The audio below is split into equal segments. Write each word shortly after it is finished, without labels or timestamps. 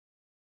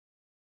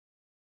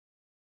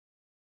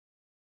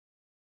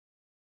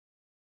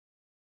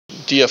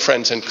dear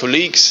friends and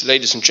colleagues,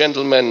 ladies and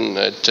gentlemen,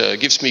 it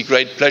gives me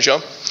great pleasure,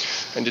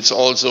 and it's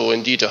also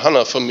indeed an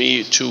honor for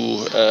me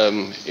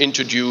to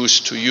introduce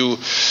to you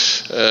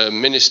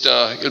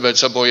Minister Gilbert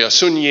SABOYA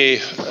SUNYE,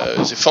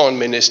 the Foreign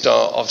Minister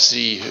of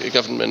the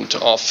government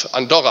of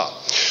Andorra.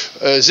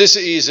 This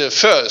is a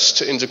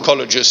first in the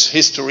college's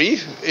history.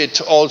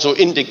 It also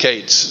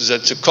indicates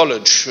that the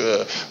college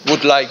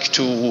would like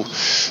to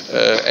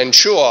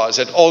ensure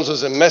that also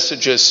the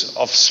messages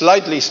of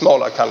slightly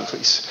smaller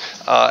countries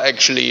are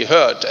actually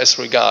heard as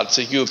regards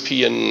the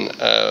European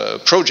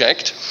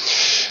project.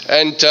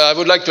 And I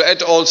would like to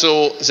add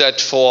also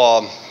that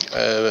for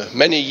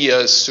many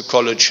years the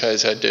college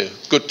has had a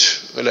good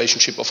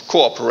relationship of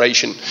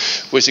cooperation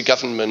with the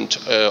government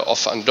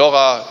of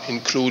Andorra,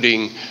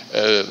 including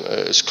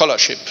a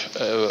scholarship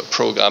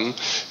program,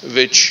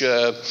 which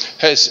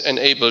has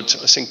enabled,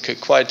 I think,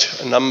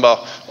 quite a number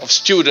of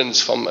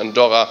students from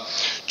Andorra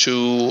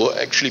to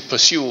actually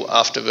pursue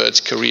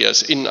afterwards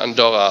careers in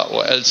Andorra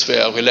or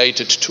elsewhere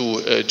related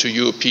to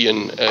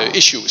European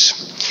issues.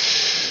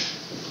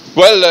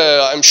 Well,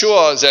 I'm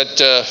sure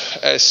that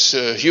as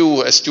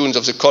you, as students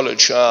of the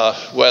college, are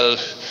well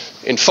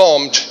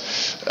informed,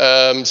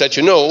 that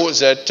you know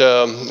that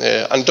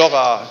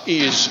Andorra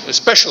is a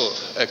special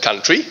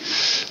country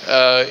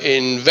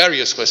in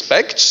various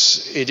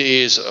respects. It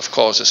is, of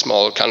course, a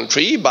small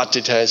country, but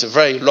it has a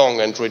very long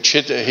and rich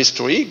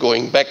history,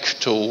 going back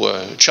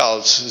to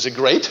Charles the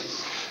Great,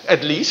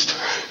 at least.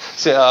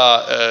 There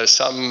are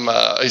some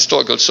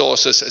historical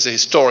sources. As a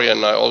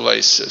historian, I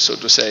always, so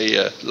to say,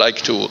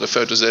 like to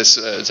refer to this,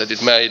 that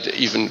it might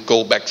even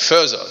go back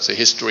further, the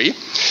history.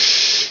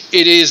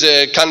 It is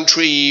a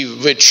country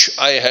which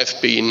I have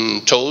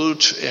been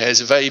told has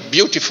a very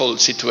beautiful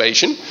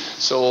situation.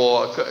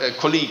 So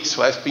colleagues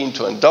who have been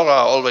to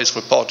Andorra always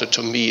reported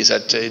to me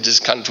that this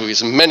country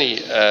has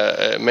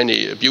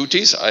many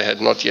beauties. I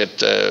had not yet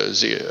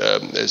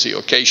the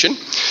occasion.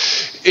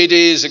 It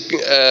is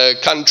a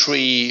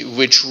country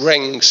which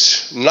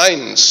ranks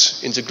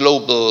 9th in the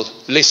global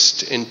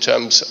list in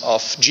terms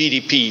of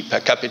GDP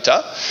per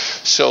capita.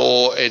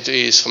 So it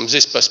is, from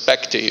this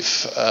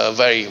perspective, a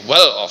very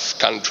well-off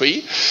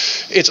country.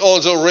 It's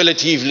also a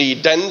relatively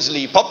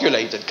densely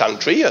populated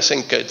country. I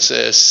think it's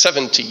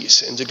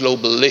 70th in the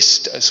global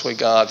list as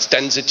regards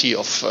density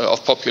of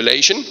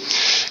population.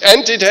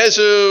 And it has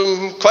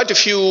quite a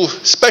few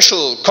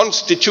special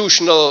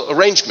constitutional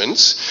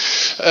arrangements,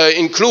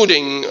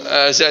 including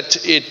that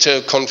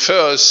it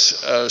confers,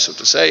 so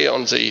to say,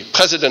 on the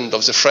President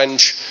of the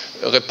French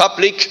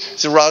Republic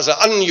the rather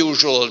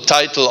unusual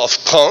title of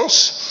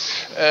Prince,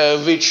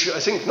 which I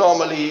think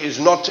normally is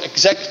not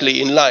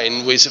exactly in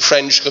line with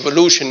French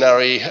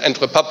revolutionary and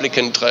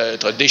republican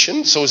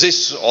tradition. So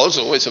this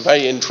also is a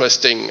very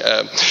interesting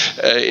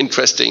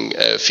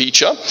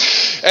feature.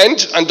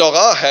 And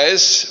Andorra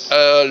has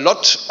a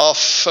lot of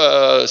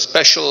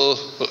special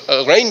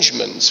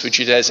arrangements which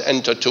it has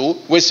entered to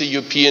with the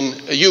European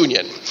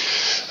Union.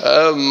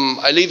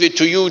 I leave it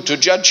to you to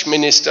judge,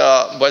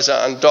 Minister, whether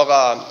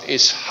Andorra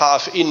is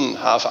half in,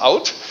 half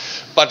out.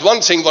 But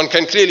one thing one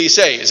can clearly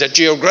say is that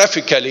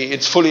geographically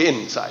it's fully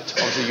inside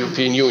of the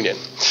European Union.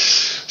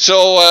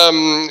 So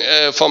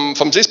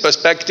from this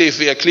perspective,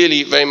 we are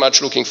clearly very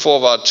much looking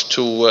forward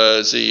to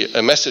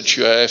the message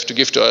you have to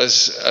give to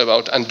us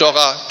about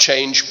Andorra: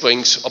 change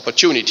brings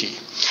opportunity.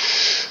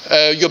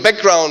 Your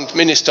background,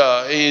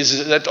 Minister,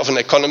 is that of an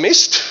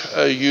economist.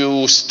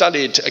 You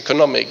studied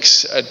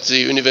economics at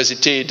the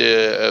Université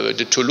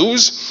de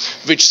Toulouse,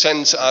 which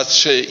sends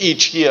us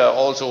each year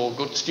also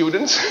good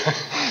students.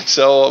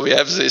 So we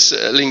have this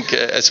link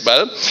as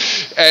well.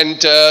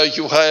 And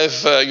you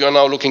are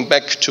now looking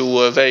back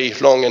to a very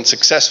long and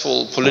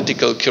successful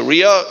political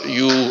career.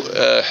 You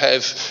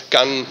have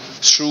gone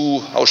through,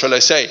 how shall I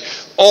say,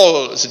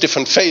 all the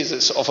different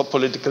phases of a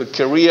political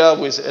career,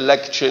 with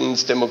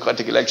elections,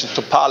 democratic elections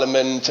to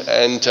parliament,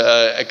 and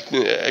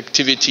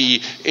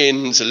activity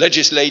in the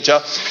legislature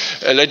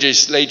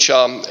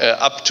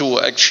up to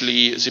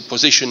actually the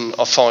position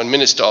of Foreign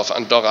Minister of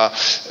Andorra,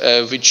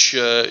 which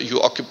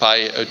you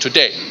occupy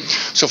today.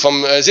 So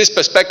from this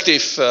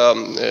perspective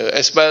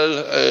as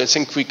well, I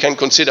think we can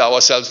consider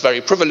ourselves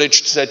very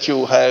privileged that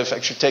you have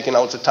actually taken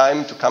out the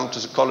time to come to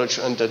the college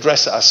and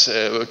address us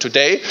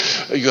today.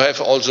 You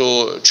have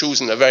also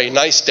chosen a very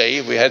nice day.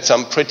 We had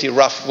some pretty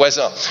rough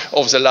weather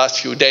over the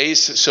last few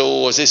days,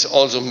 so this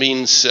also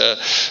means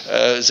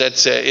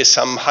that there is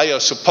some higher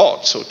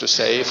support, so to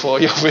say, for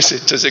your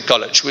visit to the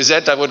college. With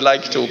that, I would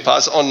like to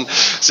pass on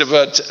the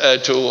word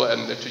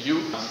to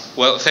you.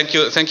 Well, thank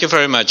you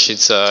very much.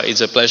 It's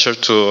a pleasure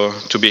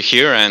to be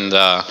here, and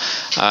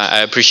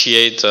I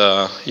appreciate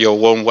your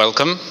warm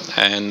welcome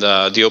and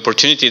the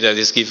opportunity that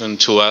is given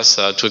to us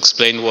to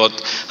explain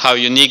how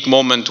unique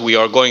moment we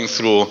are going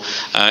through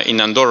in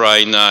Andorra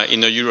in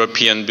a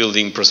European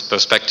building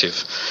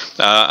perspective.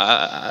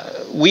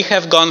 We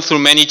have gone through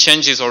many changes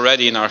changes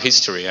already in our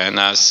history. And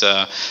as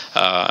the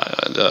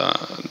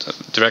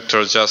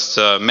director just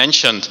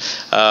mentioned,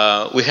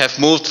 we have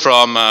moved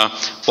from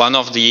one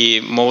of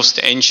the most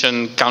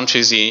ancient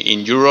countries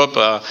in Europe.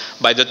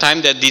 By the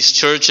time that this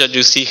church that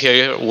you see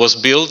here was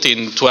built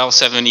in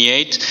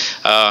 1278,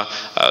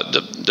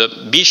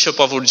 the Bishop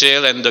of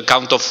Urgell and the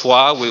Count of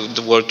Foix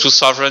were two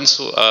sovereigns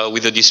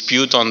with a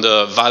dispute on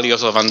the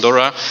values of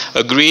Andorra,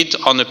 agreed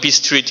on a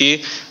peace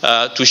treaty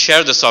to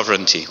share the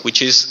sovereignty,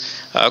 which is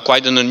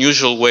quite an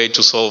unusual way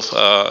to solve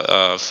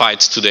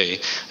fights today.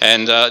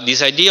 And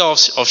this idea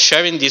of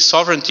sharing this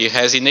sovereignty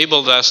has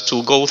enabled us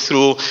to go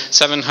through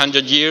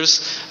 700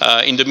 years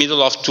in the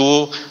middle of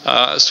two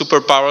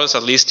superpowers,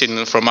 at least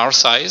from our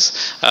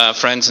size,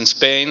 France and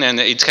Spain, and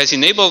it has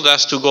enabled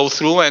us to go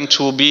through and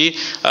to be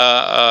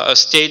a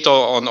state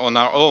on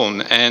our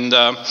own. And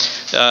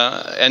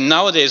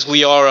nowadays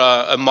we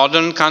are a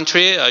modern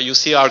country. You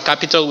see our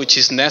capital, which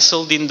is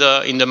nestled in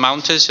the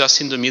mountains,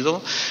 just in the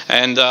middle.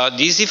 And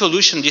this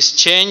evolution, this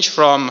change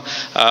from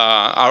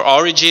our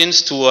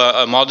origins to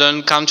a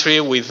modern country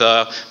with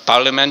a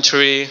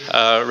parliamentary,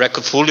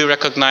 fully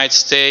recognized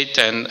state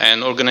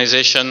and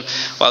organization,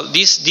 well,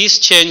 this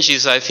change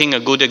is, I think, a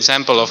good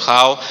example of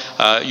how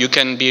you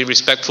can be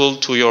respectful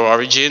to your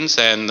origins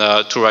and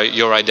to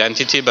your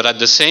identity, but at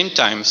the same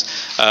time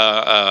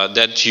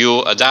that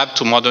you adapt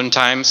to modern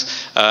times.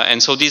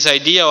 And so this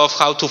idea of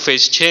how to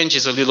face change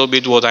is a little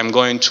bit what I'm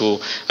going to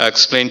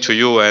explain to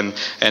you, and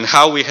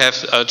how we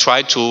have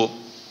tried to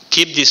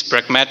keep this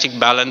pragmatic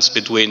balance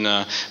between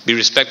be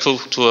respectful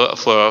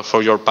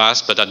for your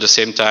past, but at the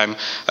same time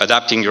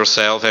adapting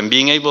yourself and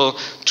being able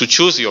to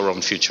choose your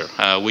own future,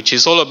 which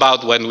is all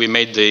about when we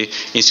made the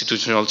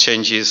institutional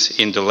changes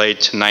in the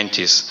late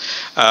 90s.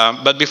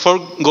 But before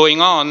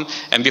going on,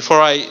 and before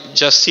I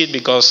just sit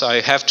because I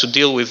have to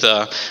deal with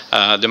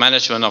the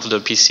management of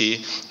the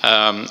PC,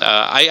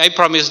 I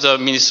promised the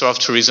Minister of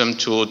Tourism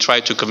to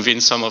try to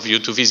convince some of you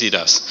to visit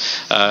us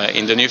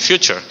in the near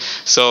future.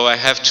 So I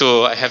have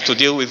to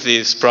deal with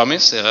this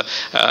promise.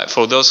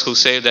 For those who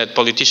say that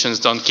politicians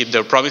don't keep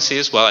their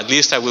promises, well, at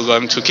least I will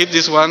going to keep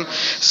this one.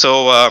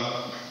 So.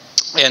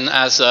 And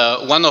as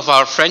one of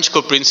our French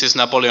co-princes,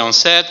 Napoleon,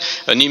 said,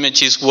 an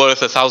image is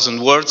worth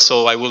 1,000 words,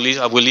 so I will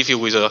leave you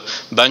with a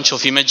bunch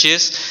of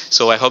images.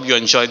 So I hope you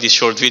enjoyed this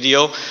short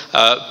video.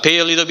 Pay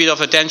a little bit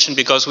of attention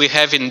because we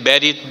have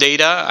embedded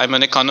data. I'm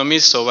an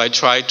economist, so I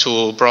try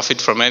to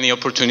profit from any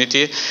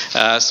opportunity.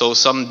 So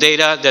some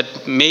data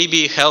that may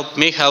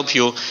help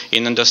you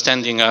in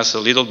understanding us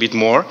a little bit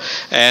more.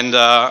 And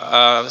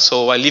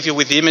so I leave you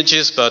with the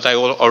images, but I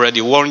will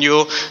already warn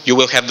you, you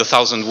will have the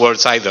 1,000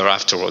 words either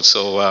afterwards.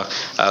 So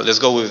let's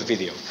go with the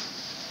video.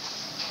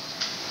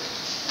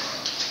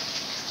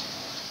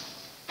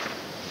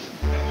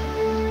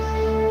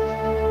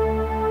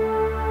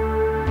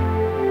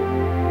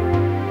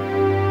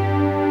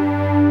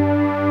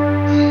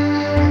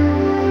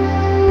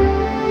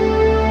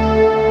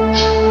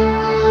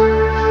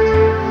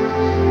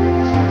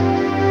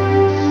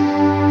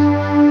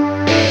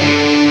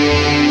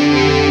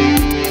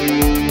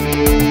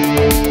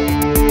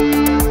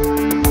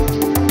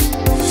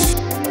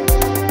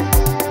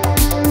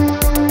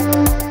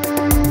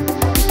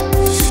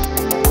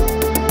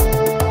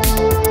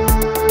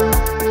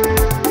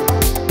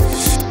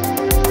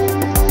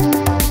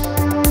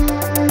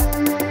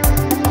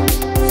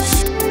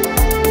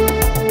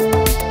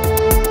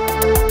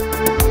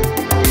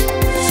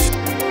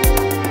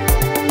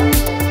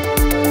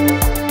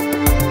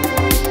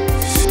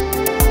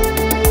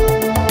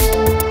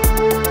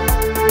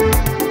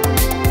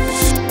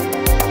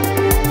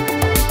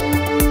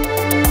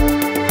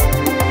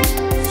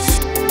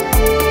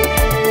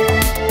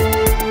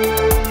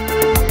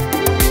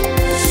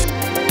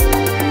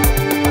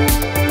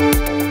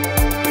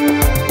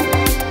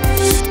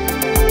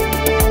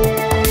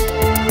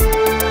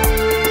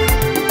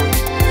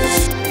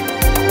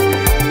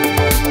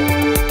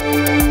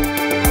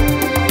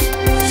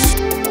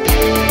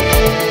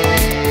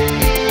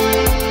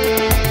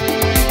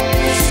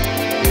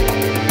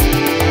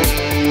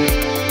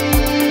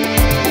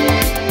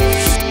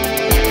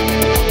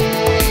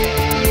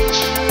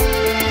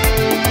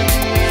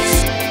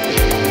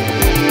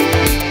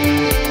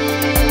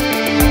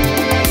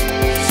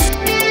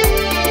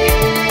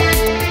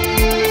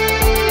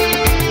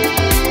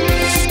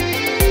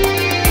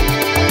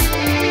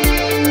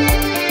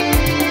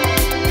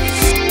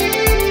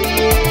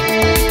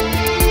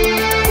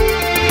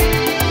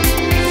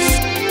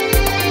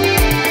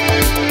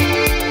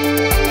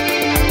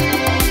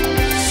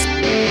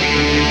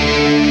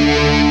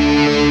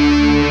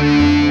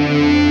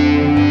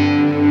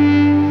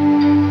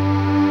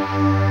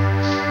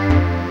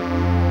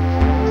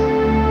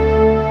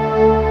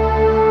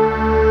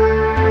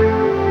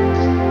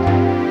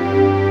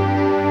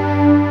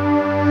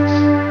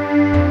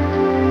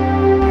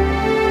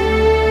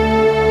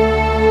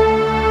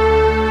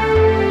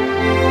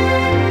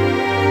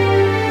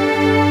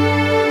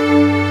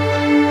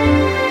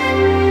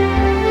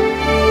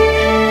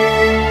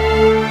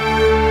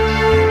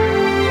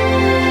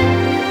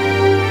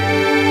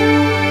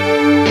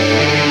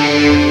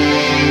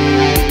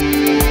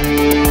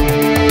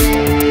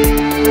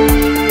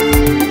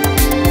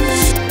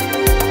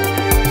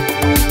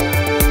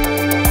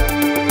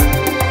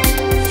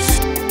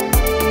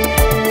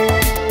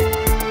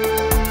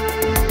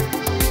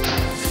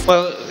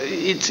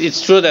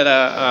 it's true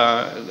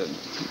that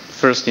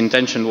first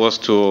intention was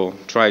to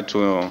try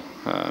to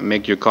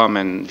make you come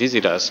and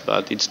visit us,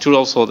 but it's true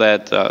also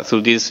that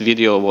through this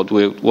video what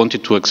we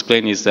wanted to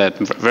explain is that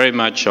very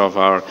much of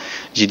our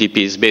GDP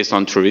is based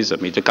on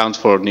tourism. It accounts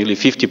for nearly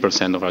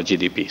 50% of our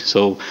GDP.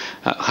 So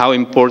how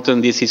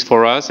important this is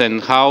for us,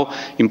 and how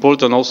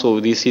important also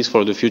this is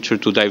for the future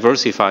to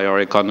diversify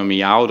our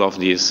economy out of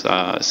this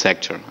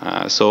sector.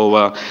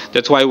 So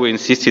that's why we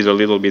insisted a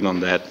little bit on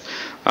that.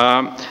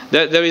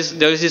 There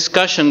is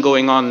discussion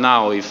going on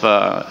now if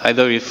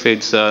either if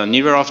it's an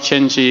era of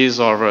changes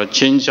or a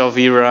change of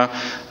era.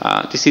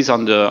 This is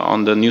on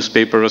the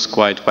newspapers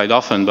quite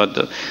often, but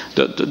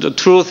the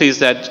truth is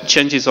that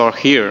changes are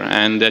here,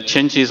 and that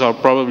changes are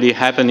probably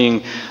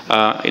happening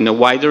in a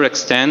wider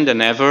extent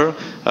than ever.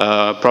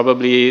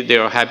 Probably they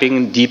are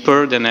happening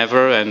deeper than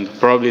ever, and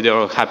probably they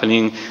are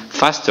happening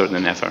faster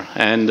than ever.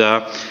 And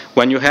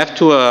when you have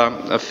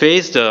to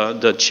face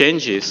the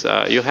changes,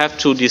 you have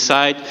to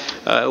decide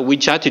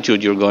which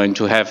attitude you're going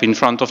to have in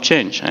front of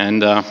change.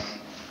 And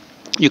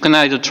you can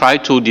either try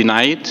to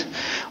deny it,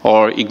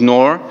 or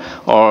ignore,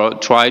 or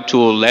try to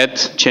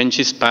let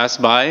changes pass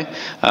by,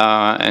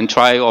 and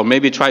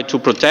maybe try to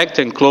protect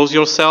and close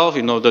yourself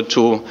in order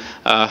to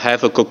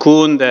have a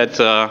cocoon that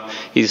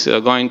is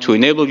going to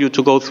enable you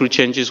to go through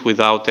changes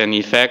without any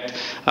effect.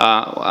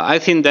 I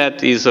think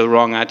that is a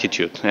wrong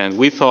attitude, and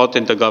we thought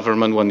in the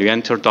government when we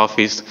entered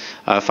office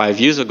 5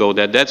 years ago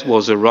that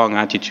was a wrong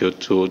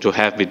attitude to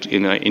have it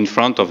in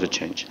front of the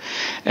change.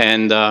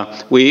 And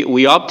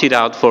we opted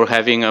out for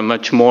having a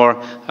much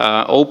more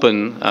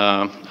open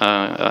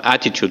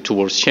attitude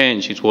towards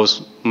change. It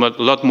was a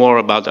lot more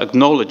about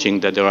acknowledging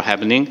that they are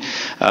happening,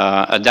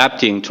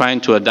 adapting,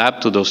 trying to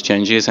adapt to those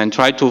changes, and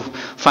try to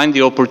find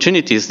the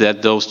opportunities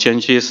that those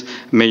changes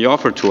may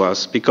offer to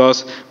us.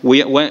 Because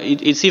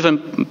it's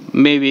even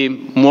maybe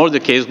more the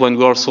case when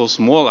we are so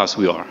small as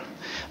we are.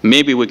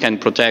 Maybe we can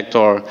protect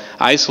or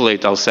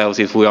isolate ourselves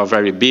if we are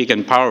very big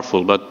and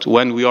powerful, but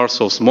when we are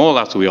so small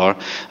as we are,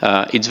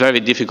 it's very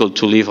difficult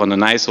to live on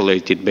an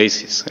isolated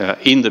basis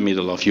in the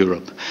middle of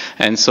Europe.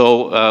 And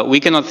so we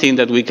cannot think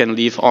that we can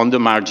live on the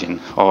margin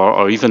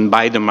or even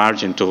by the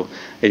margin,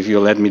 if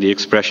you let me the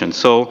expression.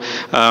 So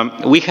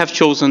we have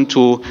chosen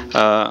to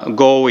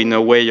go in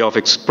a way of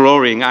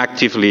exploring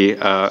actively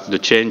the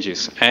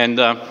changes. And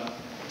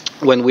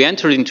when we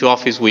entered into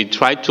office, we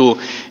tried to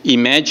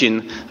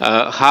imagine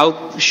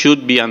how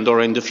should be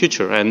Andorra in the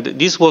future, and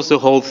this was the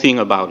whole thing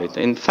about it.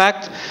 In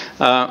fact,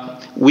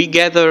 we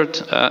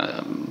gathered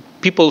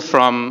people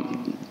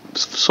from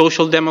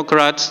social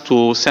democrats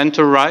to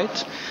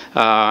center-right,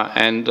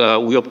 and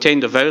we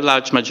obtained a very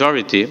large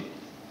majority.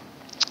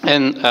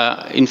 And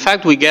in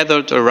fact, we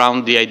gathered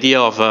around the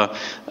idea of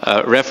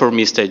a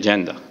reformist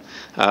agenda.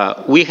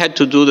 We had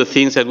to do the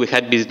things that we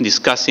had been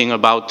discussing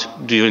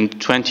about during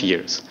 20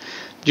 years.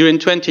 During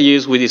 20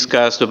 years, we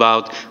discussed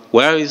about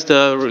where is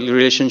the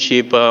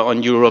relationship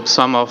on Europe.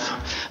 Some of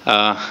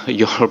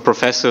your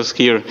professors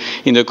here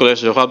in the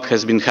Collège d'Europe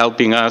has been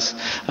helping us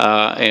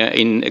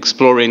in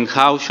exploring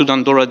how should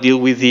Andorra deal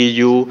with the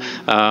EU.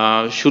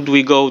 Should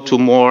we go to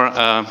more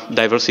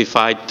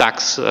diversified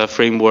tax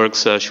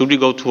frameworks? Should we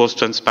go towards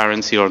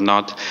transparency or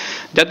not?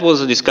 That was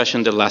a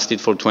discussion that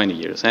lasted for 20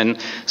 years. And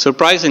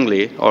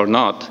surprisingly or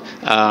not,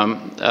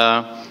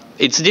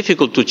 it's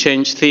difficult to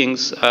change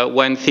things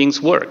when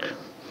things work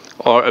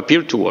or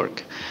appear to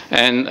work.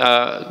 And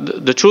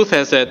the truth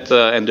is that,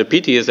 and the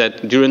pity is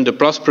that during the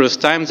prosperous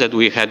times that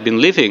we had been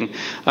living,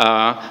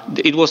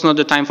 it was not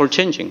the time for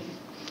changing.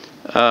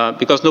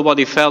 Because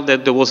nobody felt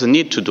that there was a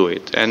need to do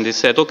it. And they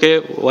said,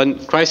 okay,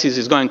 when crisis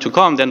is going to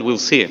come, then we'll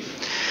see it.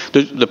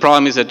 The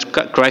problem is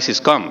that crisis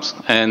comes.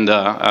 And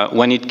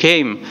when it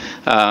came,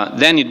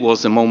 then it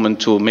was the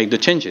moment to make the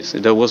changes.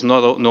 There was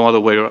no other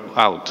way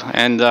out.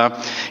 And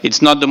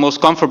it's not the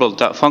most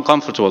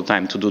comfortable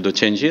time to do the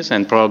changes.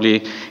 And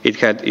probably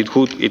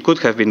it could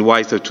have been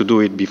wiser to do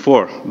it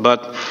before.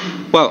 But,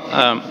 well,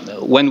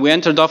 when we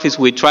entered office,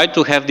 we tried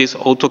to have this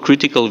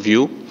autocritical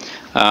view.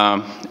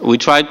 We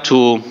tried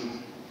to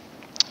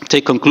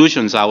take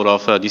conclusions out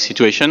of this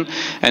situation,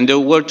 and there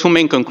were two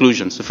main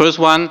conclusions. The first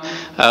one,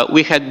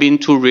 we had been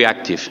too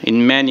reactive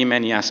in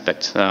many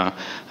aspects.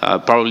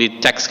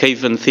 Probably tax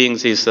haven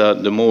things is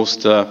the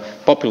most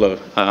popular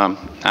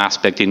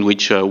aspect in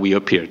which we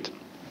appeared.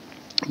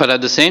 But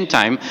at the same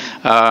time,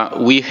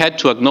 we had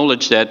to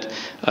acknowledge that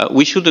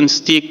we shouldn't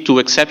stick to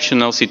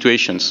exceptional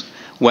situations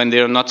when they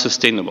are not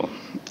sustainable.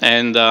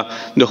 And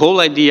the whole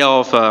idea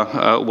of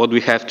what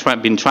we have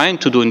been trying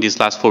to do in these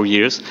last 4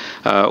 years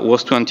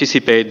was to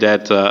anticipate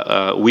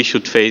that we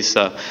should face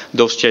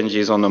those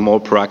changes on a more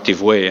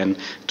proactive way. And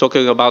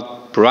talking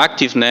about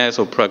proactiveness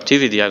or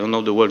proactivity, I don't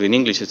know the word in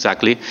English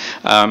exactly,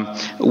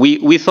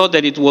 we thought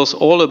that it was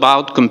all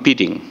about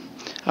competing.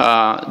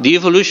 The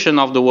evolution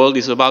of the world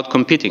is about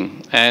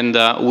competing, and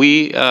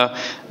we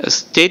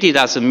stated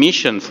as a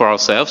mission for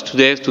ourselves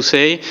today to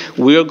say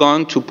we are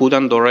going to put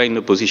Andorra in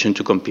a position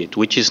to compete,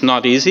 which is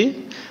not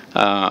easy,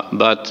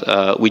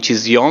 but which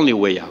is the only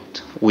way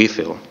out, we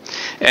feel.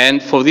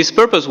 And for this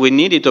purpose, we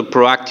needed a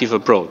proactive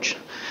approach.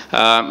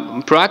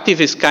 Proactive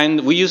is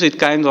we use it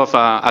kind of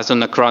as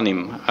an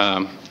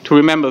acronym to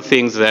remember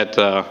things that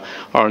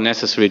are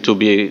necessary to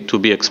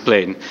be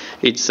explained.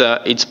 It's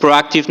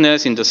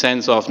proactiveness in the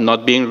sense of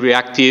not being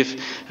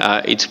reactive.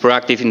 It's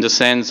proactive in the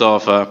sense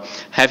of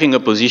having a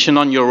position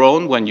on your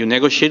own when you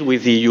negotiate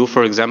with the EU,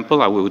 for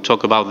example. I will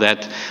talk about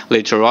that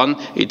later on.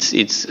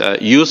 It's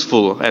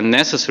useful and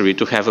necessary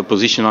to have a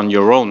position on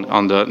your own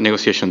on the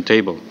negotiation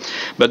table.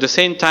 But at the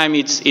same time,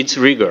 it's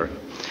rigor.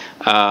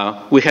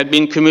 We had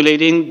been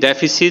accumulating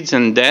deficits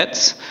and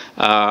debts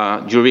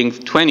during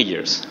 20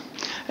 years.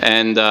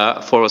 And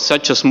for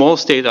such a small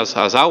state as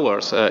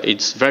ours,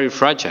 it's very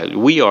fragile.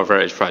 We are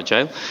very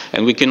fragile,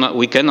 and we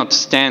cannot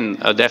stand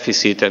a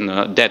deficit and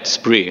a debt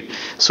spree.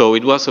 So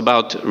it was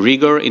about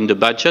rigor in the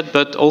budget,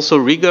 but also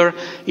rigor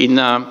in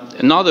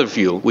another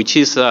view, which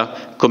is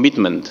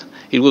commitment.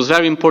 It was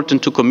very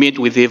important to commit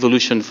with the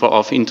evolution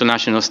of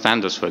international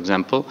standards, for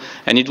example,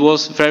 and it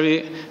was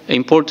very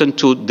important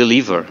to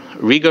deliver.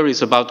 Rigor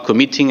is about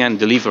committing and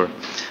deliver.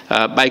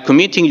 By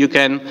committing, you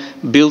can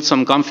build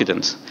some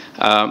confidence.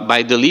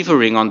 By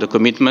delivering on the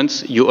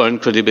commitments, you earn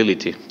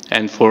credibility.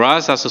 And for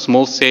us, as a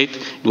small state,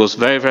 it was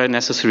very, very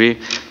necessary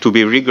to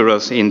be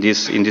rigorous in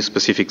this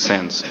specific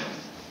sense.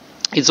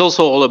 It's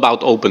also all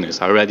about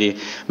openness. I already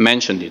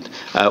mentioned it.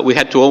 We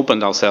had to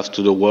open ourselves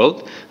to the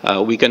world.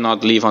 We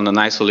cannot live on an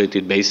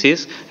isolated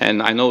basis.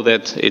 And I know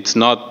that it's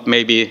not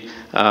maybe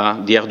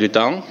the air du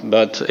temps,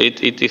 but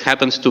it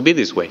happens to be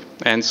this way.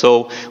 And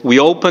so we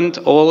opened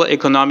all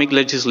economic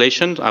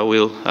legislation. I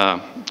will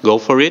go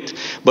for it.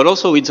 But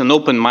also it's an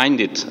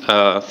open-minded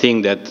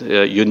thing that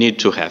you need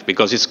to have,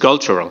 because it's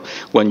cultural.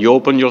 When you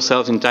open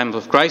yourself in times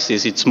of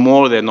crisis, it's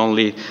more than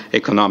only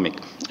economic.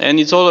 And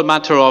it's all a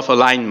matter of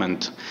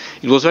alignment.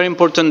 It was very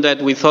important that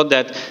we thought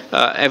that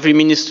every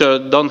minister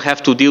don't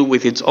have to deal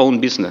with its own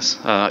business.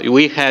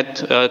 We had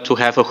to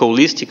have a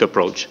holistic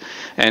approach.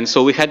 And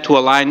so we had to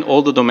align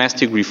all the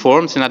domestic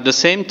reforms, and at the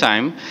same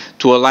time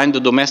to align the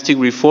domestic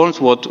reforms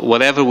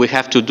whatever we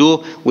have to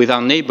do with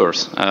our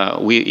neighbors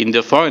in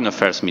the Foreign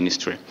Affairs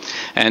Ministry.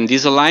 And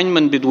this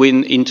alignment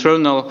between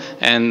internal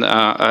and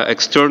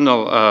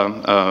external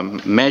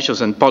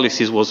measures and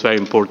policies was very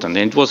important.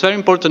 And it was very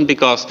important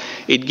because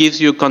it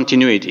gives you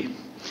continuity.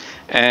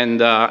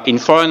 And in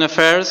foreign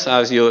affairs,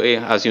 as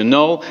you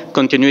know,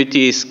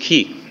 continuity is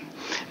key.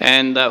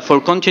 And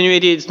for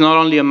continuity, it's not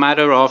only a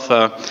matter of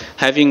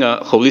having a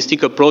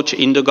holistic approach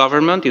in the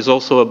government, it's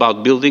also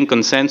about building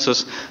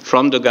consensus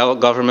from the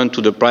government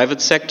to the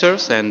private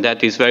sectors, and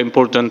that is very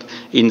important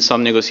in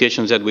some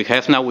negotiations that we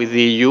have now with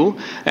the EU.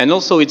 And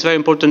also it's very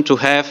important to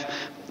have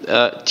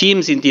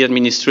teams in the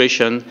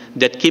administration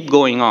that keep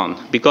going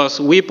on, because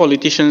we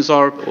politicians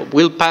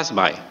will pass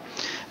by.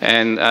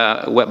 And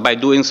by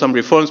doing some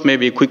reforms,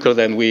 maybe quicker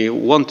than we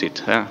wanted.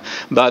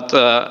 But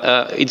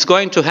it's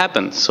going to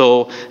happen.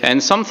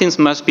 And some things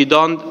must be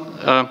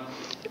done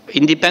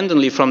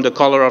independently from the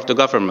color of the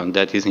government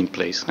that is in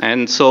place.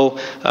 And so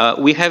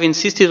we have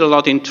insisted a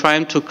lot in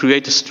trying to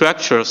create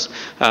structures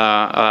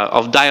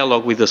of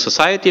dialogue with the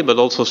society, but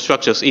also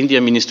structures in the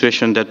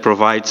administration that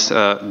provides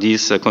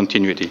this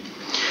continuity.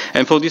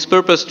 And for this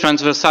purpose,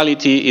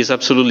 transversality is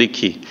absolutely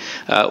key.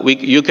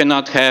 You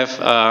cannot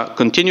have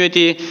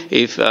continuity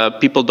if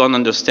people don't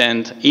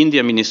understand in the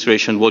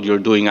administration what you're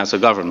doing as a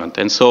government.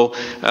 And so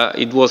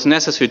it was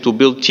necessary to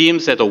build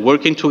teams that are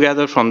working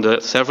together from the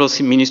several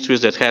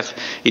ministries that have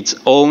its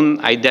own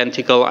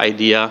identical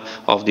idea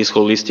of this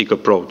holistic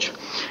approach.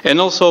 And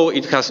also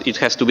it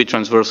has to be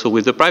transversal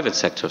with the private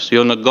sectors.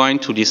 You're not going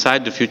to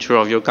decide the future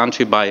of your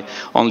country by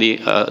only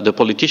the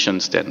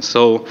politicians then.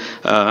 So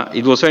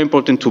it was very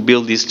important to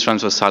build this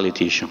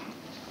transversality issue.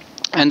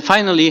 And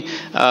finally,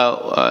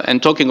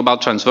 and talking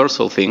about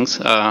transversal things,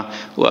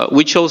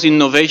 we chose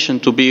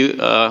innovation to be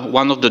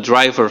one of the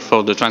drivers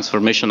for the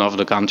transformation of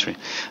the country.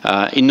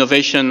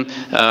 Innovation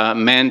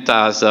meant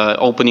as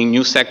opening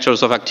new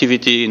sectors of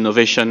activity,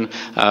 innovation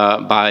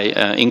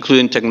by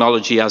including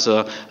technology as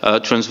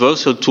a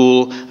transversal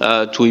tool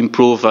to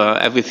improve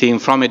everything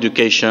from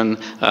education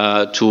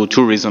to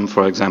tourism,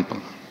 for example.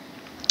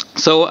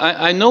 So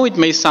I know it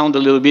may sound a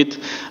little bit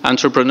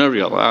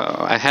entrepreneurial.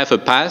 I have a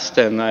past,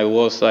 and I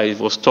was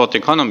taught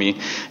economy,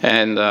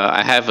 and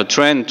I have a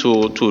trend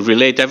to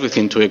relate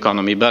everything to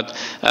economy. But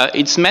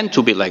it's meant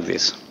to be like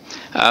this,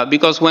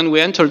 because when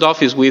we entered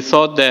office, we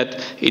thought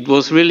that it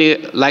was really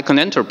like an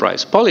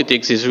enterprise.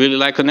 Politics is really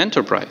like an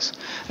enterprise,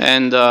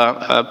 and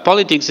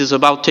politics is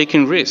about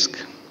taking risk.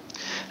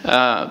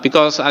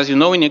 Because, as you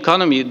know, in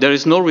economy, there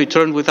is no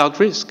return without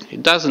risk.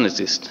 It doesn't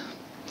exist.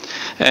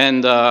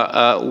 And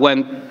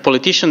when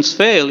politicians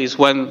fail is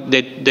when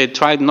they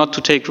try not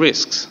to take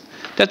risks.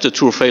 That's the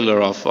true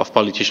failure of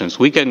politicians.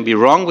 We can be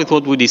wrong with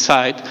what we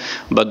decide,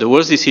 but the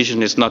worst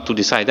decision is not to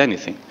decide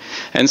anything.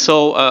 And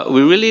so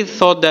we really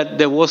thought that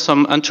there was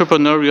some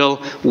entrepreneurial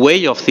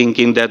way of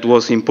thinking that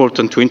was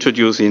important to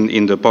introduce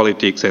in the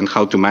politics and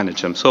how to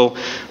manage them. So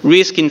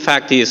risk, in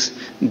fact, is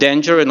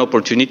danger and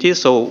opportunity.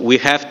 So we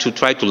have to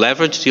try to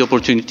leverage the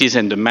opportunities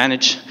and to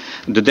manage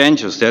the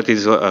dangers. That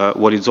is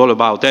what it's all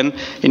about. And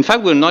in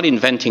fact, we're not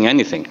inventing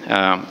anything.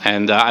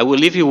 And I will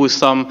leave you with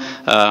some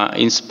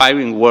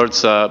inspiring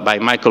words by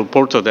Michael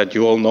Porter that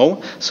you all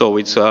know. So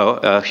it's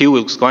he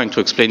was going to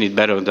explain it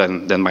better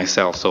than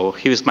myself. So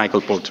here is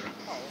Michael Porter.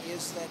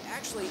 Is that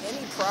actually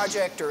any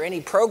project or any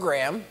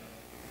program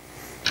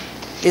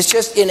is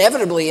just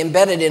inevitably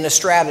embedded in a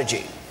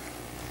strategy.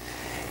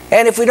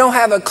 And if we don't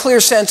have a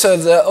clear sense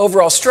of the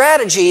overall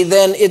strategy,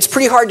 then it's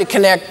pretty hard to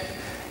connect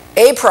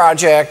a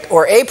project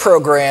or a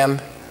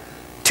program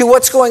to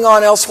what's going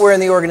on elsewhere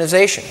in the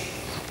organization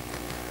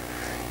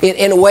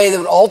in a way that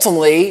would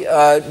ultimately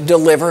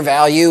deliver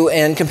value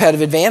and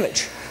competitive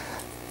advantage.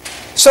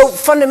 So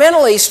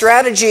fundamentally,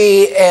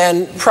 strategy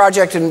and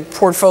project and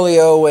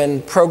portfolio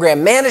and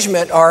program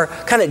management are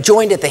kind of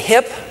joined at the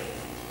hip.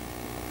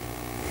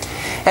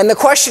 And the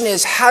question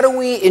is, how do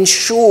we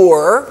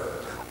ensure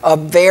a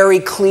very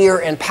clear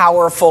and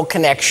powerful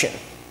connection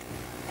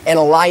and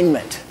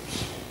alignment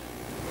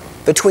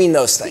between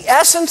those things? The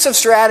essence of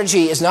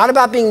strategy is not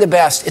about being the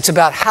best. It's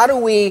about how are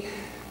we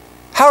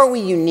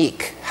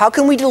unique? How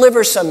can we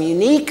deliver some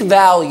unique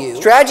value?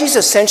 Strategy is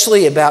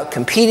essentially about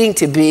competing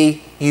to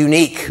be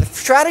unique.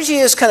 Strategy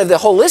is kind of the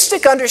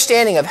holistic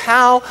understanding of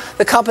how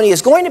the company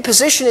is going to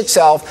position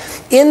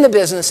itself in the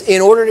business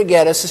in order to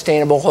get a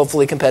sustainable,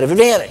 hopefully competitive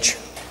advantage.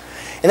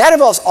 And that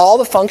involves all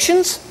the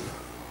functions,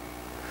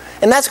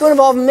 and that's going to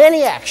involve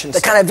many actions.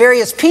 The kind of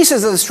various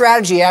pieces of the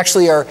strategy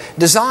actually are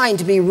designed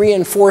to be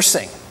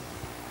reinforcing,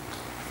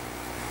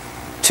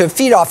 to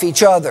feed off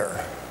each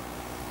other,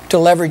 to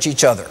leverage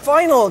each other.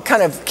 Final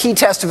kind of key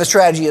test of a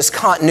strategy is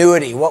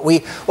continuity. What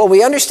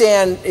we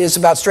understand is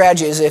about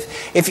strategy is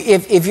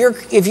if you're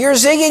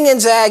zigging and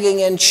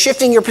zagging and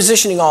shifting your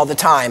positioning all the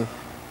time,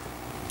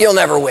 you'll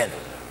never win.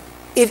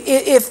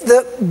 If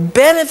the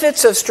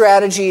benefits of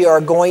strategy are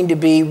going to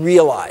be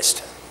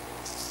realized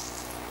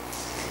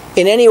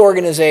in any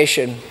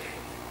organization,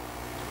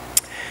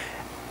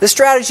 the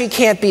strategy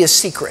can't be a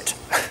secret.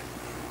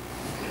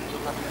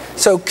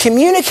 So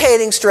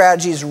communicating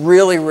strategy is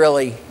really,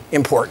 really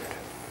important.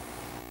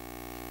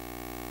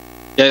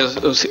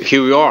 Yes,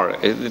 here we are.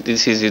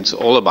 This is it's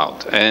all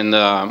about. And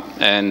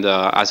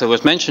as I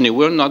was mentioning,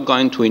 we're not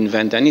going to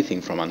invent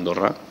anything from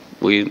Andorra.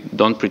 We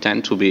don't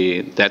pretend to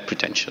be that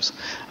pretentious.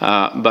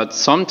 But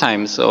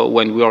sometimes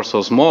when we are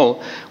so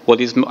small,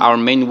 what is our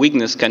main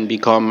weakness can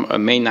become a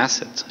main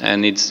asset.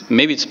 And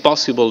maybe it's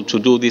possible to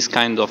do these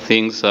kind of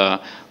things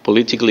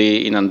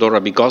politically in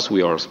Andorra because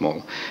we are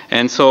small.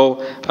 And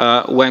so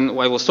when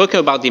I was talking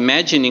about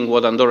imagining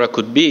what Andorra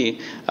could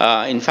be,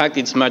 in fact,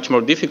 it's much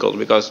more difficult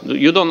because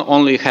you don't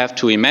only have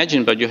to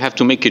imagine, but you have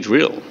to make it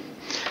real.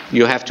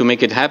 You have to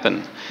make it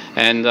happen.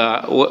 And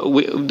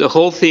the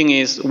whole thing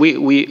is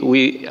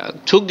we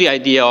took the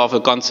idea of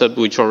a concept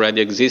which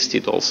already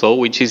existed also,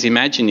 which is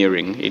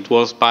Imagineering. It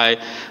was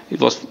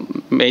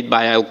made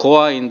by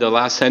Alcoa in the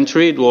last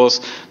century. It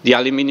was the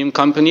aluminum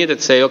company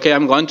that said, okay,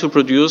 I'm going to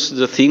produce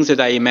the things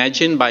that I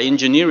imagine by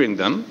engineering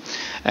them.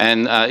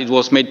 And it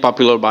was made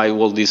popular by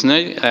Walt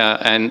Disney.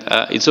 And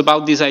it's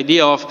about this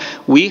idea of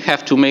we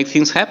have to make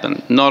things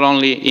happen, not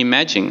only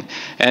imagine.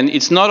 And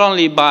it's not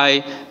only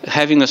by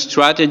having a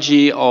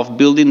strategy of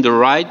building the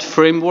right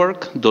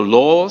framework, the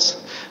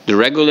laws, the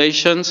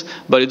regulations,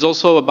 but it's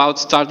also about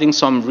starting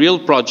some real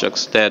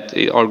projects that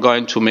are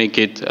going to make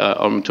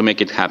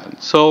it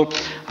happen. So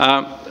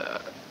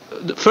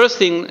the first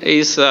thing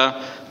is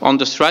on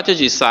the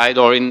strategy side,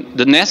 or in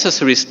the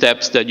necessary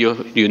steps that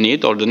you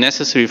need, or the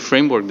necessary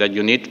framework that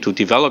you need to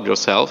develop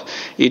yourself,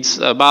 it's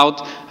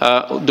about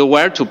the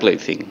where to play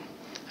thing.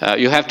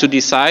 You have to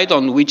decide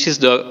on which is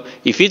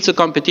if it's a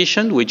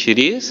competition, which it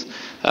is,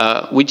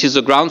 which is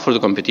the ground for the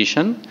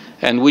competition,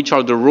 and which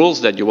are the rules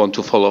that you want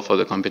to follow for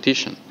the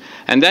competition.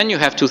 And then you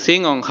have to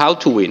think on how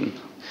to win.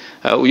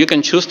 You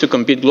can choose to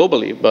compete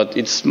globally, but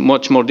it's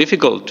much more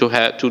difficult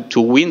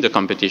to win the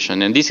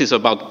competition. And this is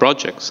about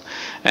projects.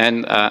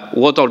 And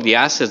what are the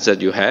assets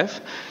that you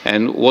have,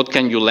 and what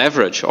can you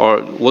leverage,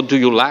 or what do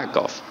you lack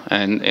of?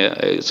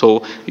 And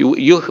so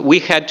we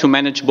had to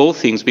manage both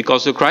things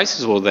because the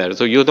crisis was there.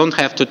 So you don't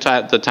have the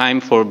time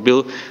for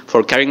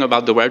caring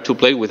about the where to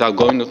play without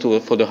going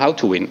for the how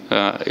to win.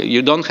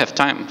 You don't have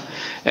time.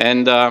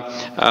 And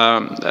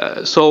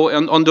so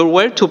on the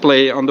where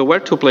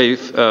to play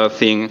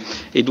thing,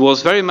 it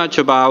was very much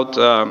about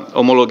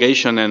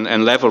homologation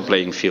and level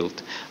playing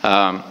field.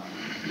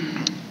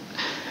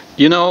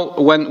 You know,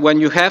 when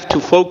you have to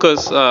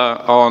focus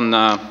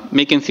on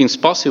making things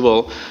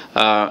possible,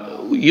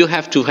 you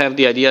have to have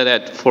the idea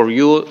that for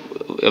you,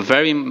 a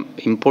very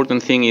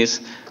important thing is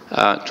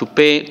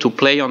to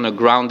play on a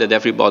ground that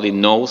everybody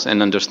knows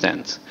and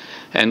understands.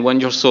 And when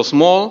you're so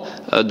small,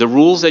 the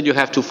rules that you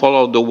have to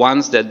follow are the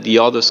ones that the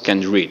others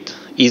can read.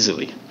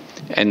 easily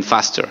and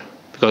faster,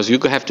 because you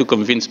have to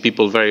convince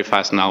people very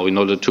fast now in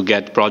order to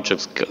get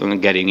projects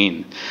getting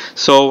in.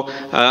 So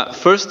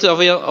first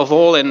of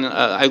all, and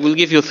I will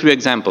give you 3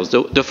 examples.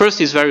 The first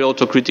is very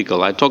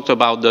autocritical. I talked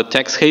about the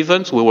tax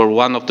havens. We were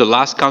one of the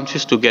last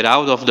countries to get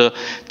out of the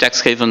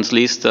tax havens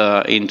list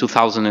in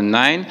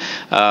 2009,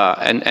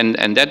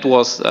 and that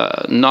was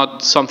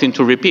not something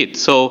to repeat.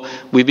 So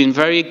we've been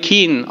very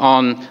keen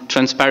on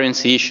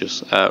transparency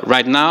issues.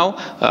 Right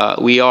now,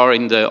 we are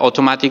in the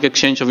automatic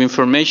exchange of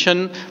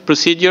information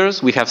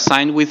procedures. We have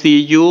signed with the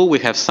EU, we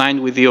have signed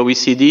with the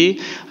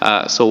OECD,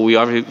 so we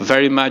are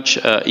very much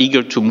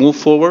eager to move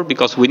forward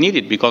because we need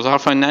it, because our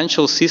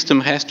financial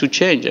system has to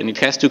change and it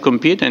has to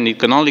compete, and it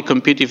can only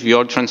compete if you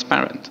are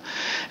transparent.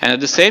 And at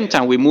the same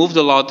time, we moved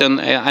a lot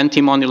on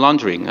anti-money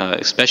laundering,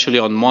 especially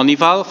on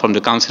Moneyval from the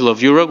Council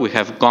of Europe. We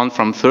have gone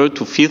from 3rd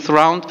to 5th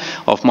round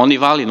of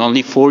Moneyval in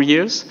only 4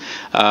 years.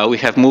 We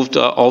have moved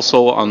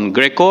also on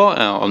Greco,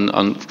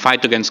 on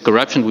fight against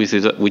corruption,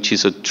 which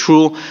is a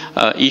true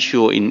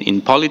issue in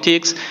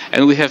politics.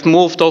 And we have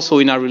moved also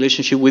in our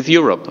relationship with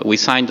Europe. We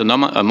signed a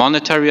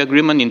monetary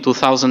agreement in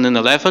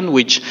 2011,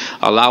 which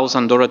allows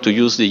Andorra to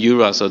use the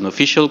euro as an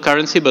official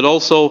currency, but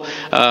also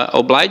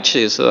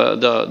obliges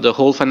the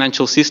whole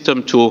financial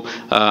system to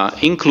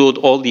include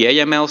all the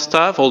AML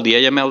stuff, all the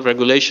AML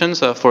regulations,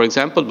 for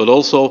example, but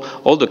also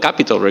all the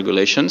capital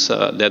regulations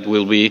that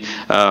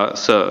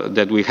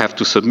we have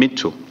to submit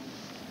to.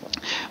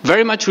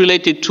 Very much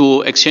related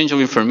to exchange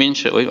of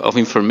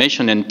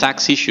information and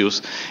tax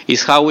issues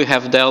is how we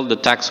have dealt the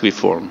tax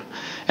reform.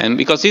 And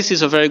because this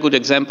is a very good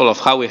example of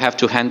how we have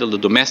to handle the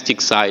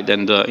domestic side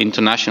and the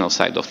international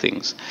side of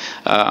things.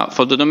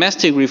 For the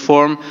domestic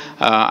reform,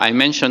 I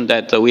mentioned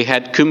that we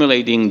had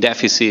accumulating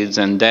deficits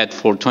and debt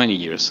for 20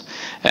 years.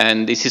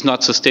 And this is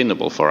not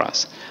sustainable for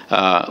us.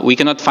 We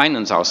cannot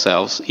finance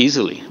ourselves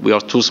easily. We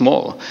are too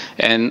small.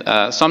 And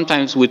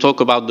sometimes we talk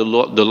about the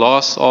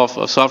loss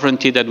of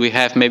sovereignty that we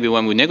have maybe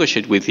when we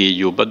negotiate with the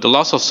EU, but the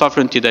loss of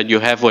sovereignty that you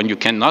have when you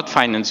cannot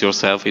finance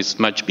yourself is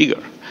much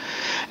bigger.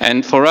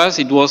 And for us,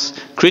 it was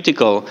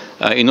critical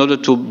in order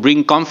to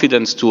bring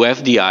confidence to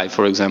FDI,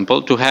 for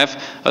example, to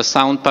have a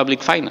sound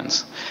public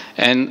finance.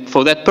 And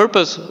for that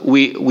purpose,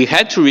 we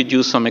had to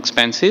reduce some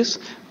expenses,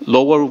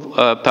 lower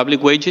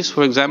public wages,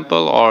 for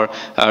example, or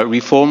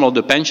reform of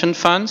the pension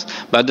funds,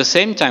 but at the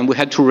same time, we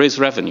had to raise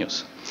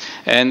revenues.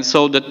 And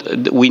so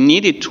that we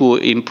needed to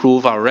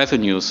improve our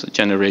revenues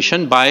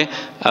generation by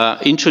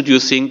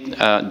introducing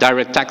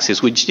direct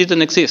taxes, which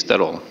didn't exist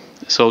at all.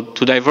 So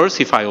to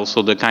diversify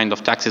also the kind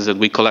of taxes that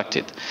we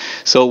collected.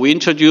 So we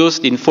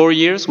introduced, in 4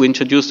 years, we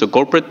introduced a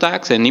corporate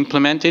tax and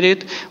implemented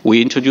it.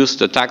 We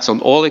introduced a tax on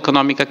all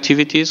economic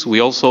activities. We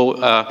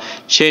also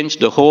changed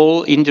the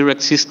whole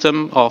indirect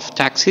system of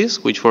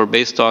taxes, which were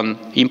based on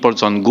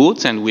imports on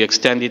goods, and we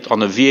extended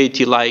on a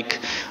VAT-like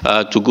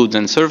to goods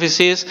and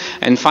services.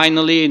 And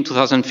finally, in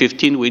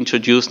 2015, we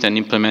introduced and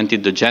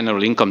implemented the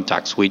general income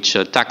tax, which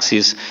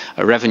taxes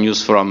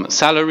revenues from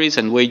salaries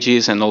and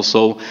wages, and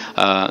also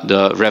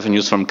the revenues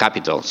from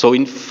capital. So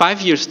in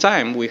 5 years'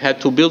 time, we had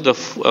to build a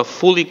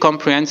fully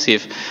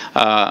comprehensive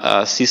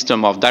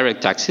system of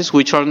direct taxes,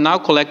 which are now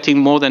collecting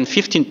more than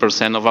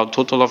 15% of our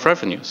total of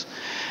revenues.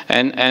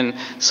 And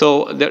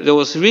so there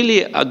was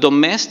really a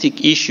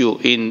domestic issue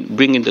in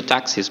bringing the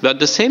taxes. But at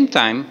the same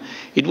time,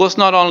 it was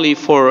not only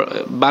for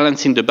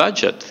balancing the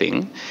budget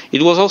thing,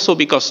 it was also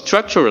because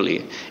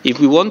structurally, if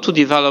we want to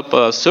develop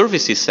a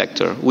services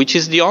sector, which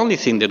is the only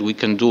thing that we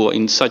can do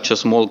in such a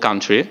small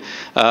country,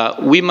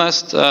 we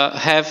must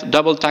have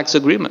double tax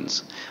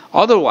agreements.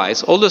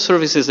 Otherwise, all the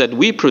services that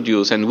we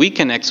produce and we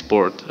can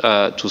export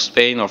to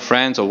Spain or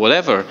France or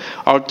whatever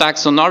are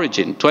taxed on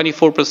origin.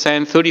 24%,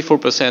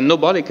 34%,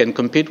 nobody can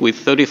compete with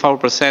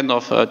 35%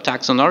 of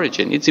tax on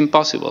origin. It's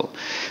impossible.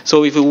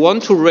 So if we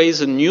want to raise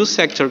a new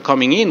sector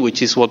coming in,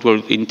 which is what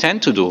we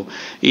intend to do,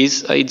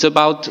 it's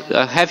about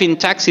having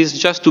taxes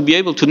just to be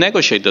able to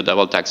negotiate the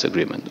double tax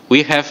agreement.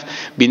 We have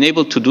been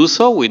able to do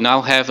so. We now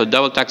have a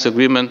double tax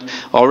agreement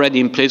already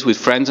in place with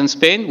France and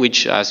Spain,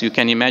 which, as you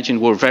can imagine,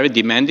 were very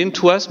demanding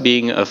to us,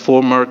 being a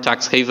former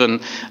tax haven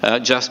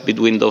just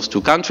between those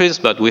two countries.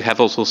 But we have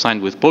also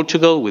signed with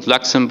Portugal, with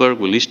Luxembourg,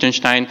 with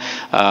Liechtenstein,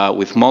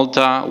 with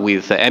Malta,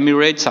 with the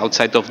Emirates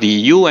outside of the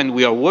EU, and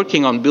we are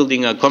working on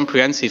building a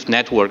comprehensive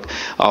network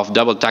of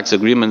double tax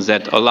agreements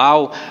that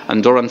allow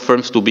Andorran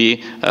firms to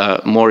be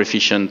more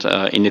efficient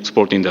in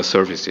exporting their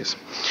services.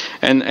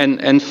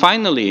 And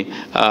finally,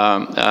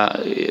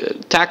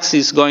 tax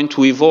is going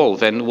to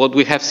evolve, and what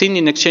we have seen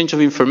in exchange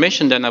of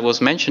information that I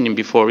was mentioning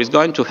before is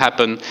going to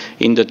happen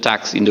in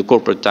the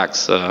corporate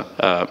tax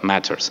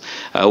matters.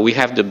 We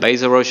have the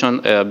base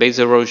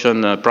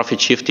erosion profit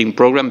shifting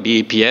program,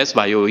 BEPS,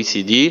 by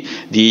OECD.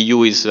 The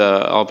EU is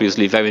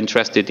obviously very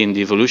interested in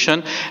the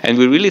evolution, and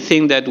we really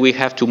think that we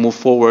have to move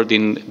forward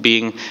in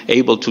being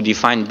able to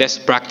define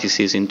best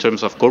practices in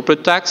terms of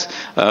corporate tax,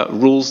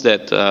 rules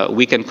that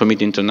we can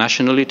commit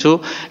internationally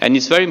to. And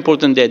it's very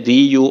important that the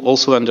EU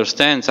also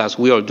understands, as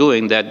we are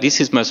doing, that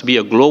this must be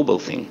a global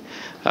thing.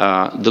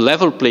 The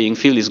level playing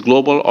field is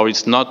global, or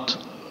it's not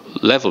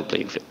level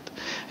playing field.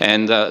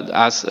 And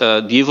as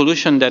the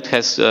evolution that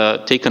has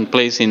taken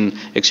place in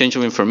exchange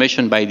of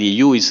information by the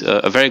EU is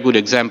a very good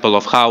example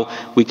of how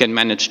we can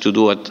manage to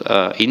do it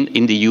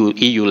in the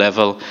EU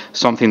level,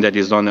 something that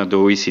is done at the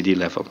OECD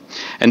level.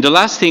 And the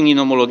last thing in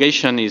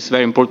homologation is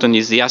very important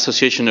is the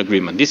association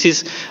agreement. This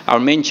is our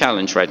main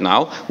challenge right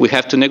now. We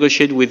have to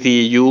negotiate with the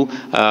EU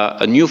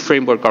a new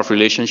framework of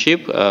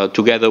relationship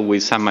together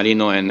with San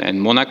Marino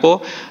and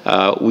Monaco.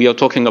 We are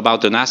talking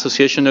about an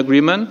association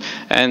agreement,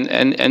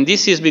 and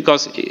this is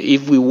because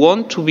if we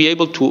want to be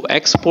able to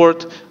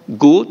export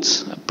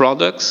goods,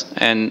 products,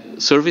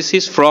 and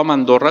services from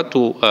Andorra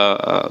to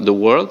the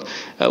world,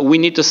 we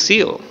need a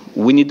seal,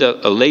 we need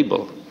a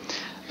label.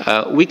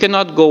 We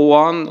cannot go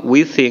on,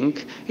 we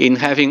think, in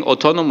having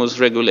autonomous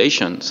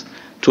regulations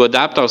to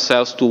adapt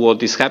ourselves to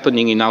what is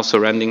happening in our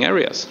surrounding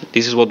areas.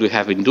 This is what we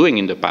have been doing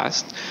in the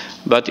past,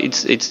 but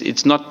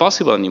it's not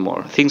possible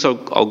anymore. Things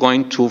are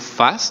going too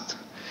fast,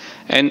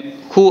 and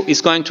who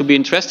is going to be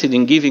interested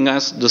in giving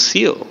us the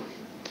seal?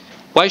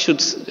 Why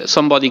should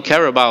somebody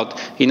care about,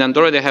 in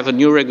Andorra they have a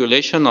new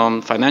regulation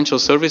on financial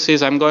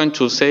services, I'm going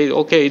to say,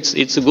 okay,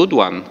 it's a good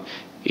one.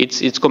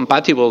 It's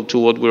compatible to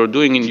what we're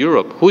doing in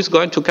Europe. Who is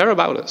going to care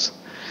about us?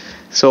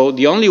 So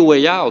the only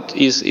way out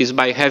is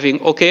by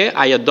having, okay,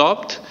 I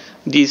adopt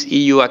this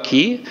EU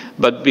acquis,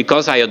 but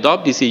because I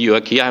adopt this EU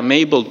acquis, I'm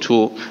able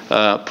to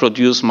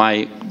produce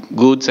my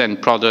goods and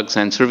products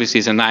and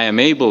services, and I am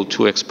able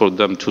to export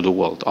them to the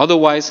world.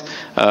 Otherwise,